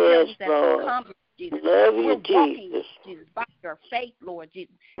came, the Yes, healing that Lord. has come, Jesus. Love you, We're walking, Jesus. Jesus, by your faith, Lord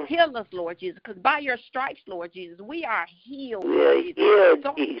Jesus. Heal us, Lord Jesus, because by your stripes, Lord Jesus, we are healed, Lord Yeah, Jesus. yeah, So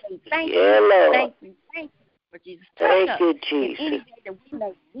I Jesus. say thank Yeah, you, Lord. thank you, thank you, Lord Jesus. Touch Thank us you, in Jesus. any way that we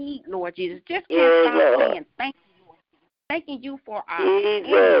may need, Lord Jesus. Just Yeah, can't stop Lord. saying thank you, Lord. Thanking you for our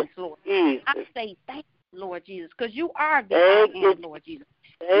Jesus. endings, Lord. Jesus. I say thank you, Lord Jesus, because you are the Thank I you. am, Lord Jesus.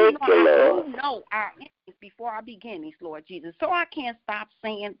 Thank you, Lord. You know our endings before our beginnings, Lord Jesus. So I can't stop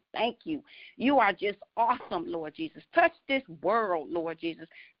saying thank you. You are just awesome, Lord Jesus. Touch this world, Lord Jesus.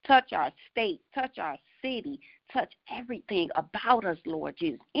 Touch our state, touch our city, touch everything about us, Lord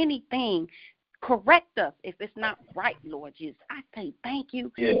Jesus. Anything, correct us if it's not right, Lord Jesus. I say thank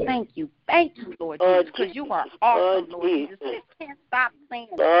you, thank you, Lord Jesus, because you are awesome, Lord Jesus. Just can't stop saying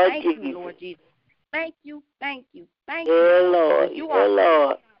thank you, Lord Jesus. Thank you, thank you, thank you, Yeah, Lord Lord. Jesus. You Yeah, are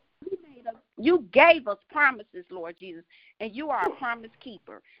Lord. you gave us promises, Lord Jesus, and you are a promise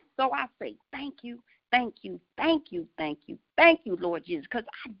keeper. So I say thank you, thank you, thank you, thank you, thank you, Lord Jesus, because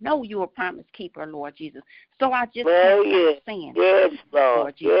I know you're a promise keeper, Lord Jesus. So I just Oh, can't yes. stop saying, Yes,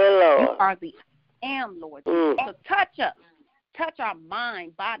 Lord. Jesus. Yeah, Lord. You are the I am, Lord Jesus. So touch us. Touch our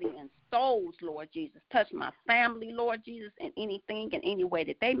mind, body, and souls, Lord Jesus. Touch my family, Lord Jesus, in anything and any way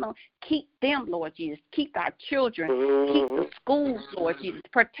that they know. Keep them, Lord Jesus. Keep our children. Keep the schools, Lord Jesus.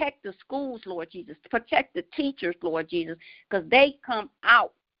 Protect the schools, Lord Jesus. Protect the teachers, Lord Jesus, because they come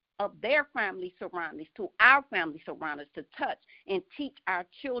out of their family surroundings to our family surroundings to touch and teach our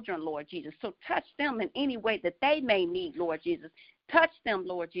children, Lord Jesus. So touch them in any way that they may need, Lord Jesus. Touch them,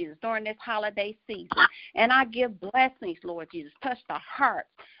 Lord Jesus, during this holiday season. And I give blessings, Lord Jesus. Touch the hearts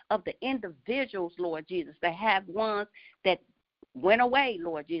of the individuals, Lord Jesus, that have ones that went away,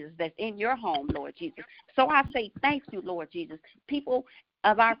 Lord Jesus, that's in your home, Lord Jesus. So I say thank you, Lord Jesus. People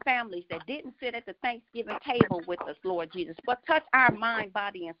of our families that didn't sit at the Thanksgiving table with us, Lord Jesus, but touch our mind,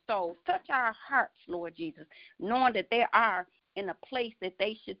 body, and soul. Touch our hearts, Lord Jesus, knowing that they are in a place that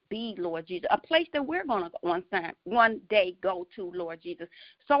they should be, Lord Jesus, a place that we're going to one day go to, Lord Jesus.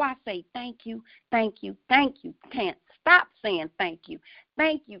 So I say thank you, thank you, thank you. Can't stop saying thank you.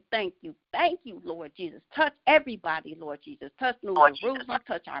 Thank you, thank you, thank you, Lord Jesus. Touch everybody, Lord Jesus. Touch New Jerusalem.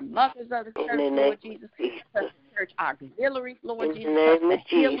 Touch our mothers of the church, Lord Jesus. Touch the church auxiliaries, Lord Jesus. Touch the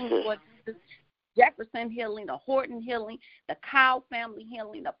healing, Lord Jesus. Jefferson healing, the Horton healing, the Cow family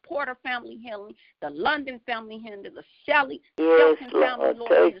healing, the Porter family healing, the London family healing, the Shelton family,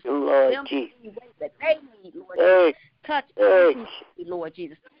 Lord Jesus. Them that they need, Lord Jesus. Touch everybody, Lord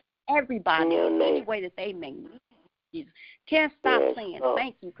Jesus. Everybody, in any way that they may need, Jesus. Can't stop saying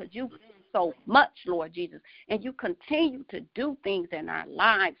thank you because you've done so much, Lord Jesus. And you continue to do things in our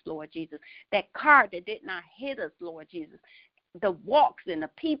lives, Lord Jesus. That car that did not hit us, Lord Jesus. The walks and the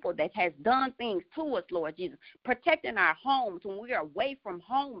people that has done things to us, Lord Jesus, protecting our homes when we are away from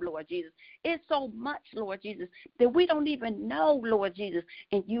home, Lord Jesus. It's so much, Lord Jesus, that we don't even know, Lord Jesus,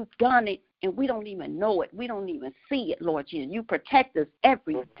 and you've done it and we don't even know it. We don't even see it, Lord Jesus. You protect us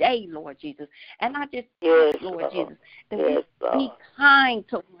every day, Lord Jesus. And I just ask, Lord Jesus, that we be kind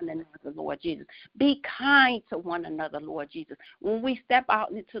to one another, Lord Jesus. Be kind to one another, Lord Jesus. When we step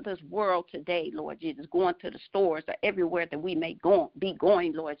out into this world today, Lord Jesus, going to the stores or everywhere that we may be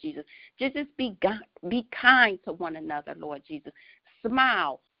going, Lord Jesus, just be kind to one another, Lord Jesus.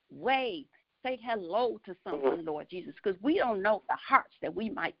 Smile, wave, say hello to someone, Lord Jesus, because we don't know the hearts that we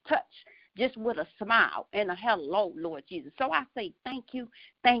might touch just with a smile and a hello, Lord Jesus. So I say thank you,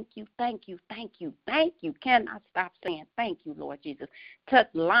 thank you, thank you, thank you, thank you. Cannot stop saying thank you, Lord Jesus. Touch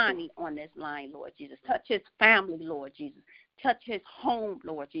Lonnie on this line, Lord Jesus. Touch his family, Lord Jesus. Touch his home,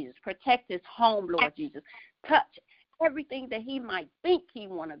 Lord Jesus. Protect his home, Lord Jesus. Touch everything that he might think he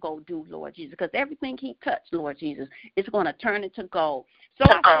want to go do, Lord Jesus, because everything he touched, Lord Jesus, is going to turn into gold. So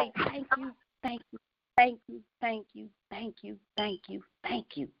I say thank you, thank you, thank you, thank you, thank you, thank you, thank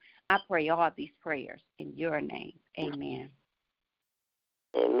you. I pray all these prayers in your name. Amen.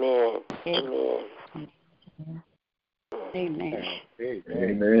 Amen. Amen. Amen.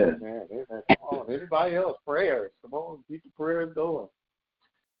 Amen. Come on, anybody else? Prayers. Come on, keep the prayers going.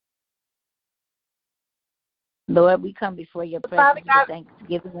 Lord, we come before your presence with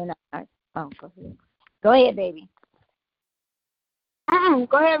thanksgiving in our heart. Oh, go ahead. Go ahead, baby. Go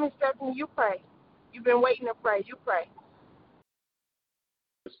ahead, Miss Stephanie. You pray. You've been waiting to pray. You pray.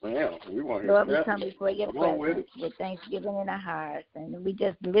 Yes, ma'am. We want to hear Lord, we that. come before your presence with thanksgiving in our hearts, and we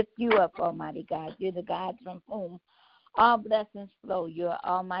just lift you up, Almighty God. You're the God from whom all blessings flow. You're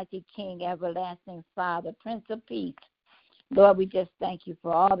Almighty King, everlasting Father, Prince of Peace. Lord, we just thank you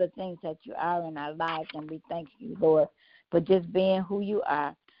for all the things that you are in our lives, and we thank you, Lord, for just being who you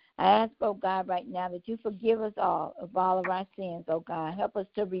are. I ask, oh God, right now that you forgive us all of our sins, oh God. Help us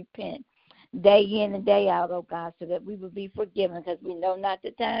to repent day in and day out, oh God, so that we will be forgiven, because we know not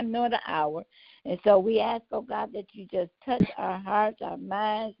the time nor the hour. And so we ask, oh God, that you just touch our hearts, our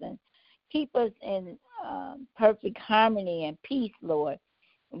minds, and keep us in perfect harmony and peace, Lord.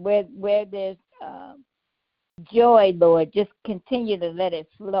 Where there's joy, Lord, just continue to let it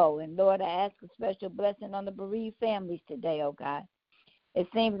flow. And Lord, I ask a special blessing on the bereaved families today, oh God. It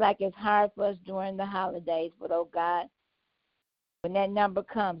seems like it's hard for us during the holidays, but oh God, when that number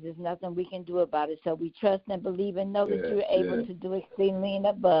comes, there's nothing we can do about it. So we trust and believe and know that you're able to do exceedingly and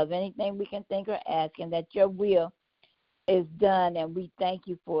above anything we can think or ask, and that your will is done. And we thank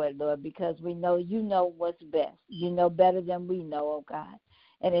you for it, Lord, because we know you know what's best. You know better than we know, oh God.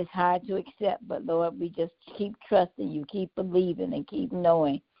 And it's hard to accept, but Lord, we just keep trusting you, keep believing, and keep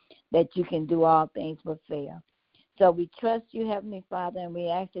knowing that you can do all things but fail. So we trust you, Heavenly Father, and we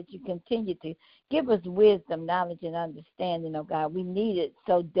ask that you continue to give us wisdom, knowledge, and understanding, oh God. We need it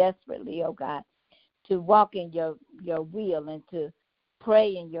so desperately, oh God, to walk in your will and to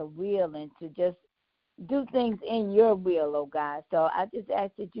pray in your will and to just do things in your will, oh God. So I just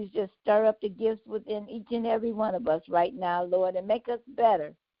ask that you just stir up the gifts within each and every one of us right now, Lord, and make us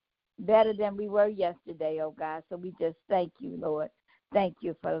better than we were yesterday, oh God. So we just thank you, Lord. Thank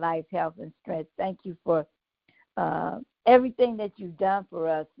you for life, health, and strength. Thank you for everything that you've done for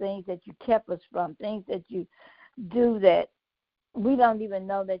us, things that you kept us from, things that you do that we don't even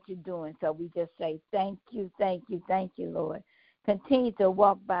know that you're doing. So we just say thank you, thank you, thank you, Lord. Continue to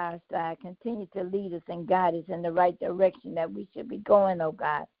walk by our side. Continue to lead us and guide us in the right direction that we should be going, oh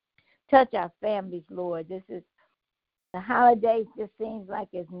God. Touch our families, Lord. The holidays just seems like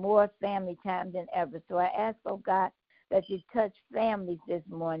it's more family time than ever. So I ask, oh God, that you touch families this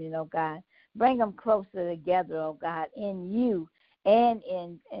morning, oh God. Bring them closer together, oh God, in you and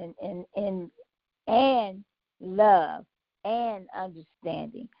in love and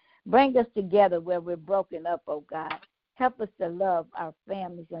understanding. Bring us together where we're broken up, oh God. Help us to love our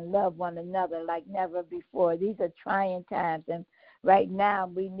families and love one another like never before. These are trying times, and right now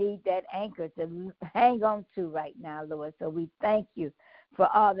we need that anchor to hang on to right now, Lord. So we thank you for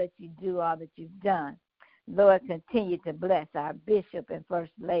all that you do, all that you've done. Lord, continue to bless our bishop and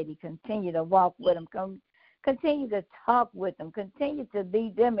first lady. Continue to walk with them. Continue to talk with them. Continue to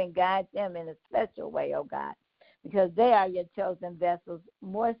lead them and guide them in a special way, oh God, because they are your chosen vessels,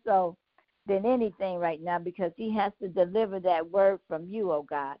 more so than anything right now, because he has to deliver that word from you, oh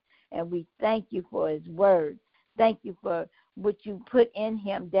God. And we thank you for his word. Thank you for what you put in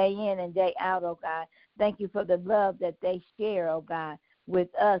him day in and day out, oh God. Thank you for the love that they share, oh God, with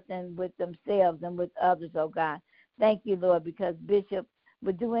us and with themselves and with others, oh God. Thank you, Lord, because Bishop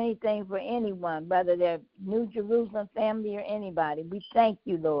would do anything for anyone, whether they're New Jerusalem family or anybody. We thank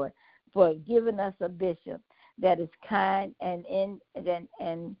you, Lord, for giving us a bishop that is kind and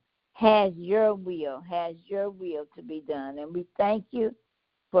has your will to be done. And we thank you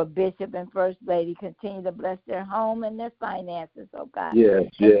for Bishop and First Lady. Continue to bless their home and their finances, oh God. Yes.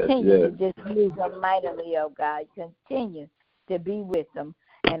 Continue to just use them mightily, oh God. Continue to be with them.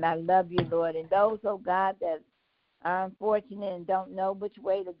 And I love you, Lord. And those, oh God, that are unfortunate and don't know which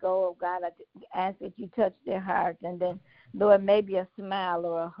way to go, oh God, I ask that you touch their hearts. And then, Lord, maybe a smile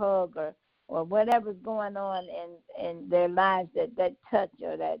or a hug or whatever's going on in their lives, that touch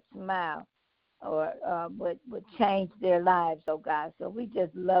or that smile or would change their lives, oh God. So we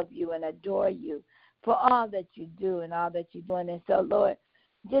just love you and adore you for all that you do and all that you're doing. And so, Lord,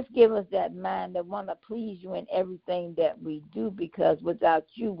 just give us that mind that want to please you in everything that we do, because without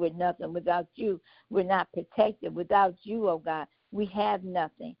you, we're nothing. Without you, we're not protected. Without you, oh God, we have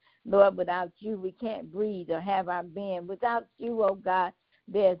nothing. Lord, without you, we can't breathe or have our being. Without you, oh God,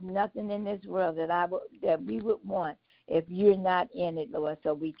 there's nothing in this world that we would want if you're not in it, Lord.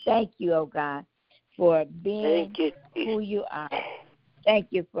 So we thank you, oh God, for being who you are. Thank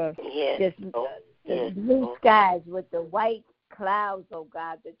you for just the blue skies with the white clouds, oh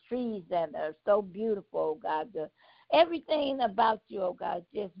God, the trees that are so beautiful, oh God, everything about you, oh God,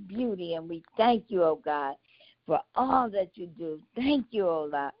 just beauty. And we thank you, oh God, for all that you do. Thank you,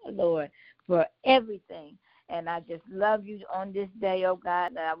 oh Lord, for everything. And I just love you on this day, oh God,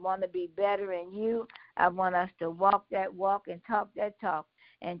 and I want to be better in you. I want us to walk that walk and talk that talk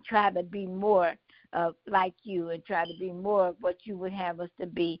and try to be more like you and try to be more of what you would have us to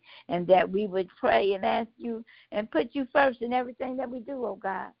be, and that we would pray and ask you and put you first in everything that we do, oh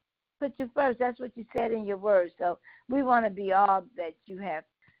God. Put you first. That's what you said in your word. So we want to be all that you have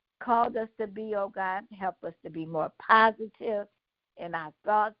called us to be, oh God. Help us to be more positive in our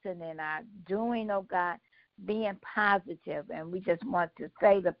thoughts and in our doing, oh God. Being positive, and we just want to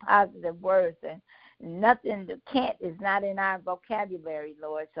say the positive words, and nothing that can't is not in our vocabulary,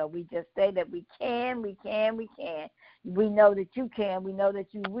 Lord. So we just say that we can. We know that you can. We know that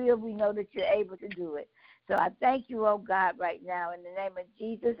you will. We know that you're able to do it. So I thank you, oh God, right now in the name of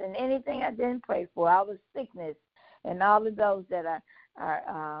Jesus, and anything I didn't pray for, all the sickness and all of those that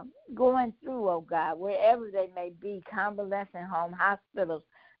are going through, oh God, wherever they may be, convalescent home, hospitals.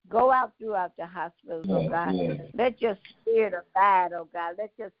 Go out throughout the hospitals, oh God. Let your spirit abide, oh God.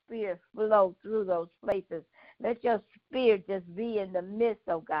 Let your spirit flow through those places. Let your spirit just be in the midst,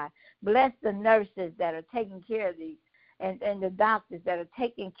 oh God. Bless the nurses that are taking care of these and the doctors that are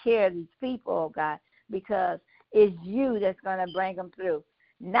taking care of these people, oh God, because it's you that's going to bring them through.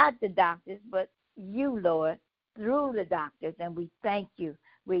 Not the doctors, but you, Lord, through the doctors. And we thank you.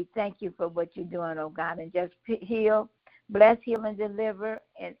 We thank you for what you're doing, oh God, and just heal. Bless, heal, and deliver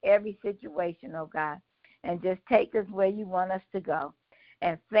in every situation, oh God. And just take us where you want us to go.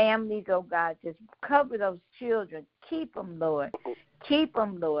 And families, oh God, just cover those children. Keep them, Lord. Keep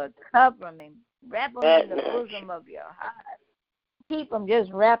them, Lord. Cover them and wrap them in the bosom of your heart. Keep them,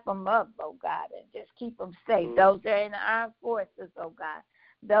 just wrap them up, oh God, and just keep them safe. Those that are in the armed forces, oh God.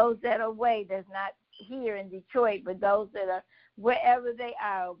 Those that are away, that's not here in Detroit, but those that are wherever they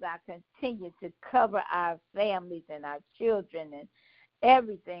are, oh God, continue to cover our families and our children and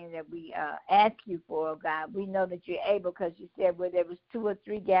everything that we ask you for, oh God. We know that you're able, because you said where there was 2 or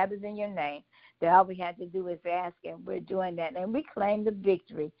 3 gathered in your name, that all we had to do is ask, and we're doing that. And we claim the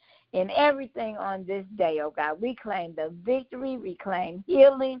victory in everything on this day, oh God. We claim the victory. We claim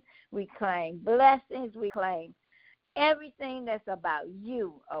healing. We claim blessings. We claim everything that's about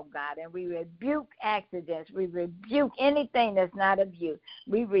you, oh God, and we rebuke accidents. We rebuke anything that's not of you.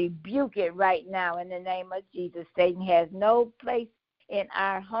 We rebuke it right now in the name of Jesus. Satan has no place in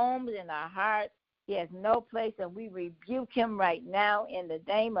our homes, in our hearts. He has no place, and we rebuke him right now in the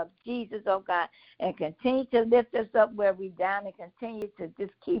name of Jesus, oh God, and continue to lift us up where we're down and continue to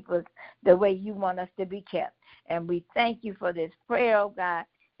just keep us the way you want us to be kept. And we thank you for this prayer, oh God,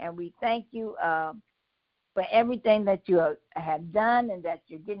 and we thank you for everything that you have done and that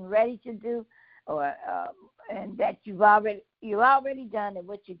you're getting ready to do, and that you've already done and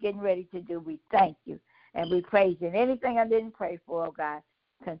what you're getting ready to do. We thank you and we praise you. And anything I didn't pray for, oh God,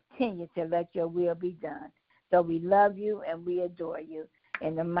 continue to let your will be done. So we love you and we adore you.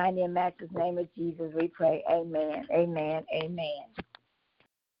 In the mighty and matchless name of Jesus, we pray. Amen. Amen. Amen.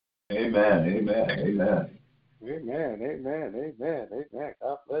 Amen. Amen. Amen. Amen. Amen. Amen. Amen.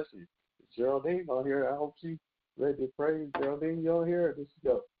 God bless you. Geraldine on here. I hope she's ready to pray. Geraldine, you on here? Let's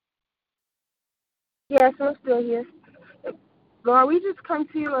go. Yes, I'm still here. Lord, we just come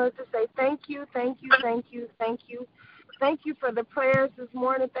to you, Lord, to say thank you, thank you, thank you, thank you. Thank you for the prayers this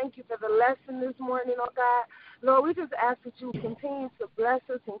morning. Thank you for the lesson this morning, oh God. Lord, we just ask that you continue to bless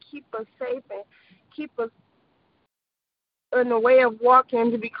us and keep us safe and keep us in the way of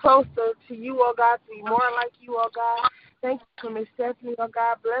walking to be closer to you, oh God, to be more like you, oh God. Thank you for Miss Stephanie, oh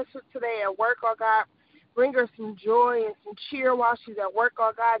God. Bless her today at work, oh God. Bring her some joy and some cheer while she's at work,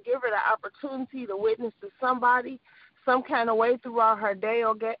 oh God. Give her the opportunity to witness to somebody some kind of way throughout her day,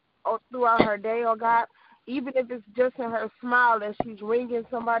 oh God. Even if it's just in her smile that she's ringing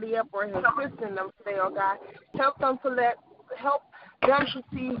somebody up or assisting them today, oh God. Help them to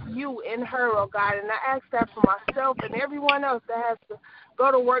see you in her, oh God. And I ask that for myself and everyone else that has to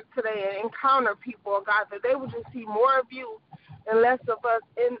go to work today and encounter people, oh God, that they will just see more of you and less of us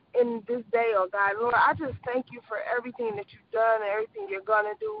in this day, oh God. Lord, I just thank you for everything that you've done and everything you're going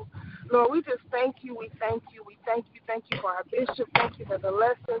to do. Lord, we just thank you. We thank you. We thank you. Thank you for our bishop. Thank you for the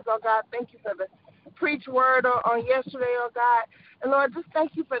lessons, oh God. Thank you for the preach word on yesterday, oh God. And Lord, just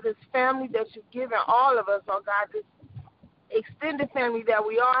thank you for this family that you've given all of us, oh God, this extended family that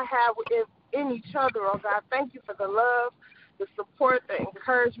we all have in each other, oh God. Thank you for the love, the support, the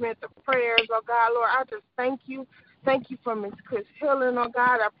encouragement, the prayers, oh God. Lord, I just thank you. Thank you for Miss Chris healing, oh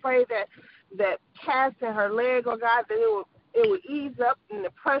God. I pray that cast in her leg, oh God, that it would ease up and the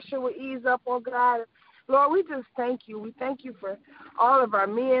pressure would ease up, oh God. Lord, we just thank you. We thank you for all of our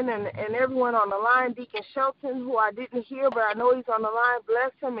men and everyone on the line. Deacon Shelton, who I didn't hear, but I know he's on the line.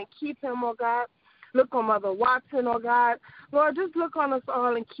 Bless him and keep him, oh God. Look on Mother Watson, oh God. Lord, just look on us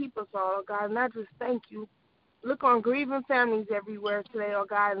all and keep us all, oh God. And I just thank you. Look on grieving families everywhere today, oh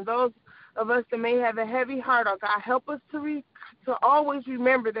God. And those of us that may have a heavy heart, oh God, help us to always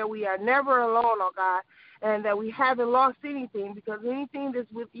remember that we are never alone, oh God, and that we haven't lost anything, because anything that's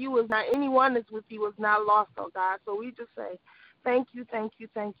with you is not, anyone that's with you is not lost, oh God. So we just say thank you, thank you,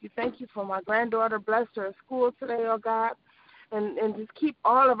 thank you. Thank you for my granddaughter. Bless her at school today, oh God. And just keep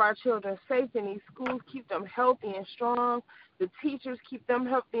all of our children safe in these schools. Keep them healthy and strong. The teachers, keep them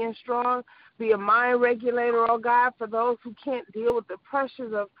healthy and strong. Be a mind regulator, oh God, for those who can't deal with the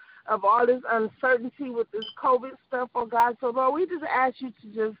pressures of all this uncertainty with this COVID stuff, oh God. So, Lord, we just ask you to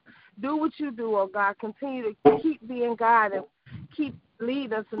just do what you do, oh God. Continue to keep being God and keep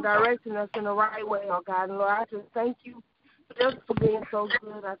leading us and directing us in the right way, oh God. And, Lord, I just thank you just for being so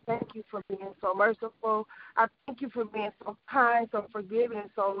good. I thank you for being so merciful. I thank you for being so kind, so forgiving,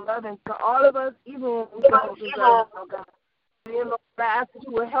 so loving to all of us, even when we don't deserve it, oh God. And, Lord, I ask that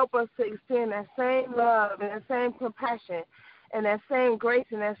you will help us to extend that same love and that same compassion and that same grace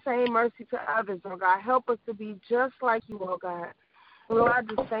and that same mercy to others, oh God. Help us to be just like you, oh God. Lord, I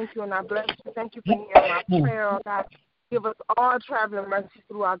just thank you and I bless you. Thank you for hearing my prayer, oh God. Give us all traveling mercy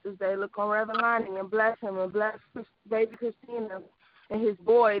throughout this day. Look on Reverend Lonnie and bless him and bless baby Christina and his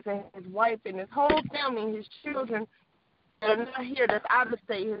boys and his wife and his whole family and his children that are not here, that's out of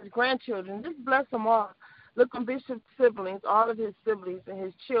state, his grandchildren. Just bless them all. Look on Bishop's siblings, all of his siblings and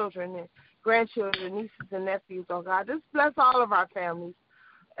his children and grandchildren, nieces and nephews, oh God. Just bless all of our families,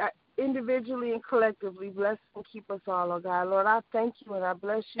 individually and collectively. Bless and keep us all, oh God. Lord, I thank you and I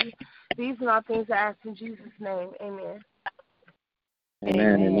bless you. These are all things I ask in Jesus' name. Amen.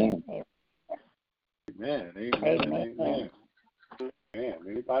 Amen. Amen. Amen. Amen.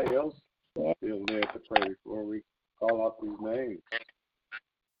 Anybody else feel led to pray before we call out these names?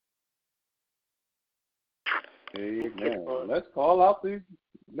 Amen. Let's call out these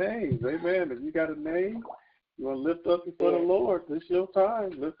names. Amen. If you got a name you want to lift up before the Lord, this is your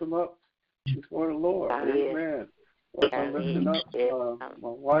time. Lift them up before the Lord. Amen. I'm lifting up my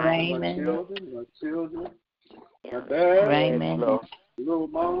wife, my children, my dad, little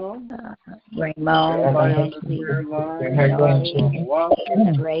mom,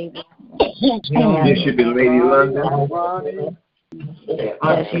 Bishop and Lady London,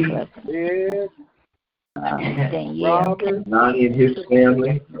 Lonnie and his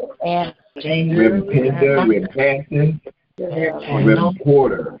family, Reverend Pender, Reverend Patton, Reverend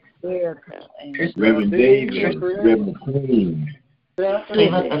Porter, Reverend David, Reverend Queen,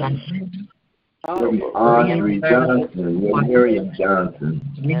 Reverend Audrey Johnson, Reverend Miriam Johnson,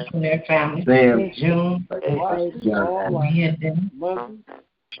 Sam June Johnson, Reverend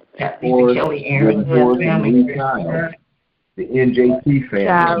Forrest and Lee Kyle, the NJT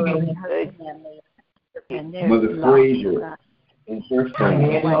family, Mother Frazier and her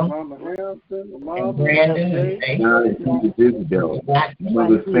family, and Brandon, John and Peter Isabel,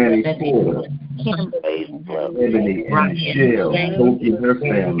 Mother Fanny Porter, Ebony and Michelle, Toki and her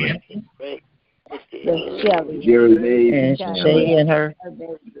family, Jerry Mays and Shay and her,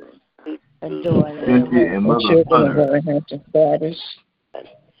 Cynthia and Mother Hunter,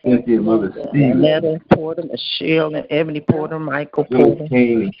 Cynthia and Mother Steve, Netta Porter, Michelle and Ebony Porter, Michael Porter,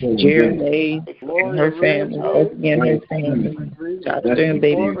 Jerry Mays and her family, Opie and her family, Dr. and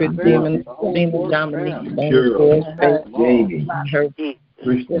Baby Fitzsimmons, Lena Dominique, Jamie, her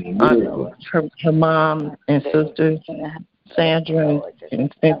her mom and sisters, Sandra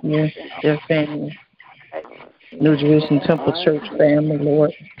and Cynthia, their family. New Jerusalem Temple Church family,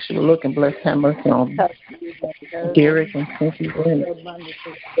 Lord. Should look and bless, have mercy on Derek and Cynthia and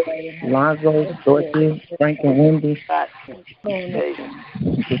Lonzo, Dorothy, Frank and Wendy.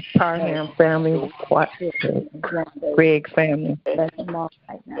 The Parham family, Greg family.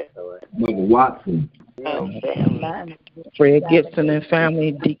 Mother Watson. Fred Gibson and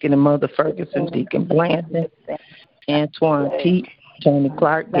family, Deacon and Mother Ferguson, Deacon Blandon, Antoine Pete, Tony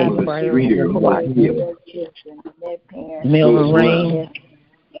Clark, Gabe Pryor, Milton Rain,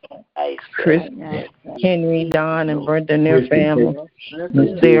 Chris, Henry, Don, and Brenda and their family,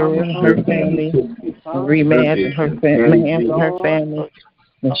 Miss Sarah and her family, Marie Maz and her family,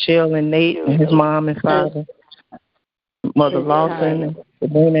 Michelle and Nate and his mom and father, Mother Lawson,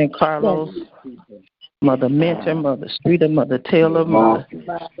 Sabrina and Carlos, Mother Minter, Mother Streeter, Mother Taylor, Mother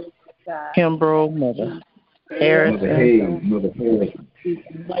Kimbrough, Mother Harrison,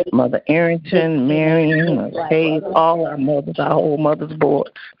 Mother Arrington, Marion, Mother Hayes, all our mothers, our whole mothers board,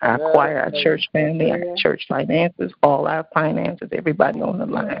 our choir, our church family, our church finances, all our finances, everybody on the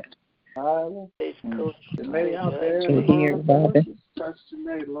line. To hear about it. Touch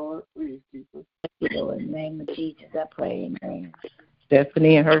Janae, Lord, please keep us. Lord, in the name of Jesus, I pray. Amen.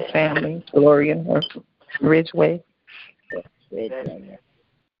 Stephanie and her family, Gloria and her Ridgeway.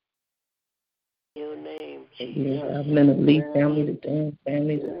 Your name, Jesus. I've been the Lee family, the Dan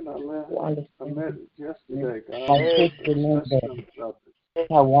family, the Wallace family.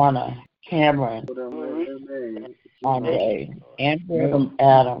 Tawana, Cameron, Andre, Andrew,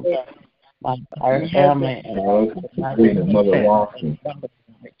 Adam, our family, and Mother Watson.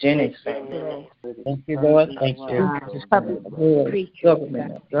 Jenny's family. Thank you, Lord. Thank you.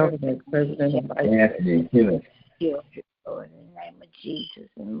 Government, President, and Vice Anthony and Kenneth. Lord, in the name of Jesus.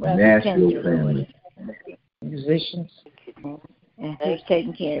 And Nashville family. Musicians. And who's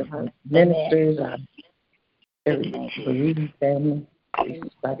taking care of her? Ministers, every bereaved family,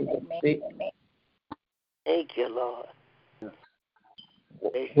 everybody that's sick. Thank you, Lord.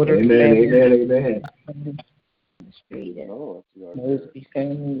 Amen. Mosby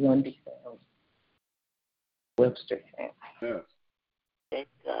family, Lundy family, Webster family. Yes. Thank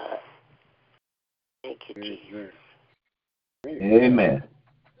God. Thank you, Jesus. Amen.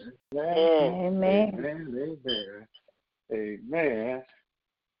 Amen.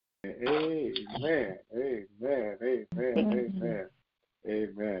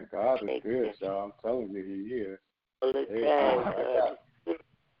 Amen. God is good, y'all. I'm telling you, He is.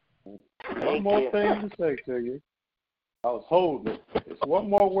 One more thing to say to you. I was holding it. It's one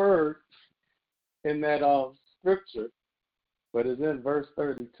more word in that scripture, but it's in verse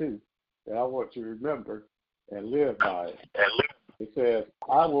 32 that I want you to remember and live by it. It says,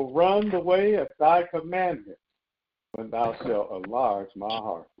 I will run the way of thy commandments when thou shalt enlarge my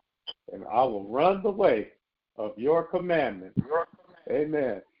heart. And I will run the way of your commandments.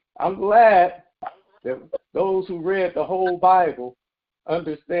 Amen. I'm glad that those who read the whole Bible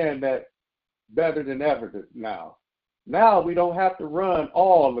understand that better than ever now. Now we don't have to run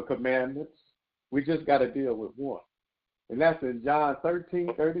all the commandments. We just got to deal with one. And that's in John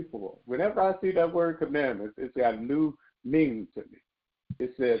 13:34. Whenever I see that word commandments, it's got a new meaning to me.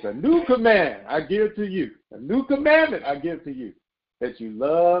 It says, a new command I give to you. A new commandment I give to you, that you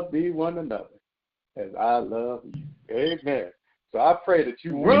love thee one another as I love you. Amen. So I pray that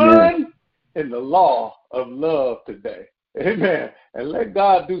you run in the law of love today. Amen. And let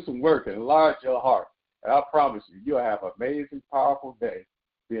God do some work and enlarge your heart. And I promise you, you'll have an amazing, powerful day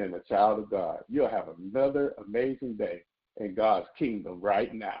being a child of God. You'll have another amazing day in God's kingdom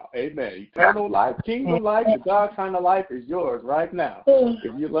right now. Amen. Eternal life, kingdom life, the God kind of life is yours right now.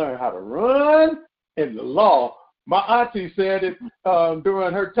 If you learn how to run in the law. My auntie said it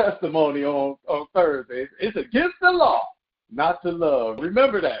during her testimony on Thursday. It's against the law not to love.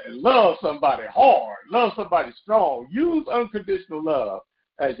 Remember that. And love somebody hard. Love somebody strong. Use unconditional love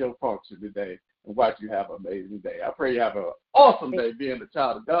as your function today. And watch you have an amazing day. I pray you have an awesome day being a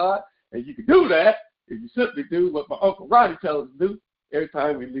child of God. And you can do that if you simply do what my Uncle Ronnie tells us to do every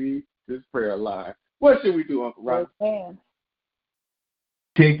time we leave this prayer line. What should we do, Uncle Ronnie?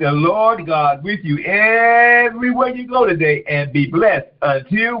 Take the Lord God with you everywhere you go today and be blessed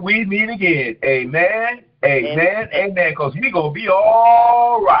until we meet again. Amen, amen, amen. Because we're going to be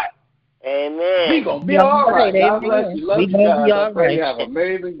all right. Amen. We're going to be all right. God bless you. Love you guys. I pray you have an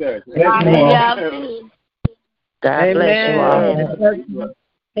amazing day. God bless you all.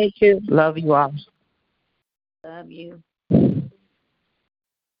 Thank you. Love you all. Love you.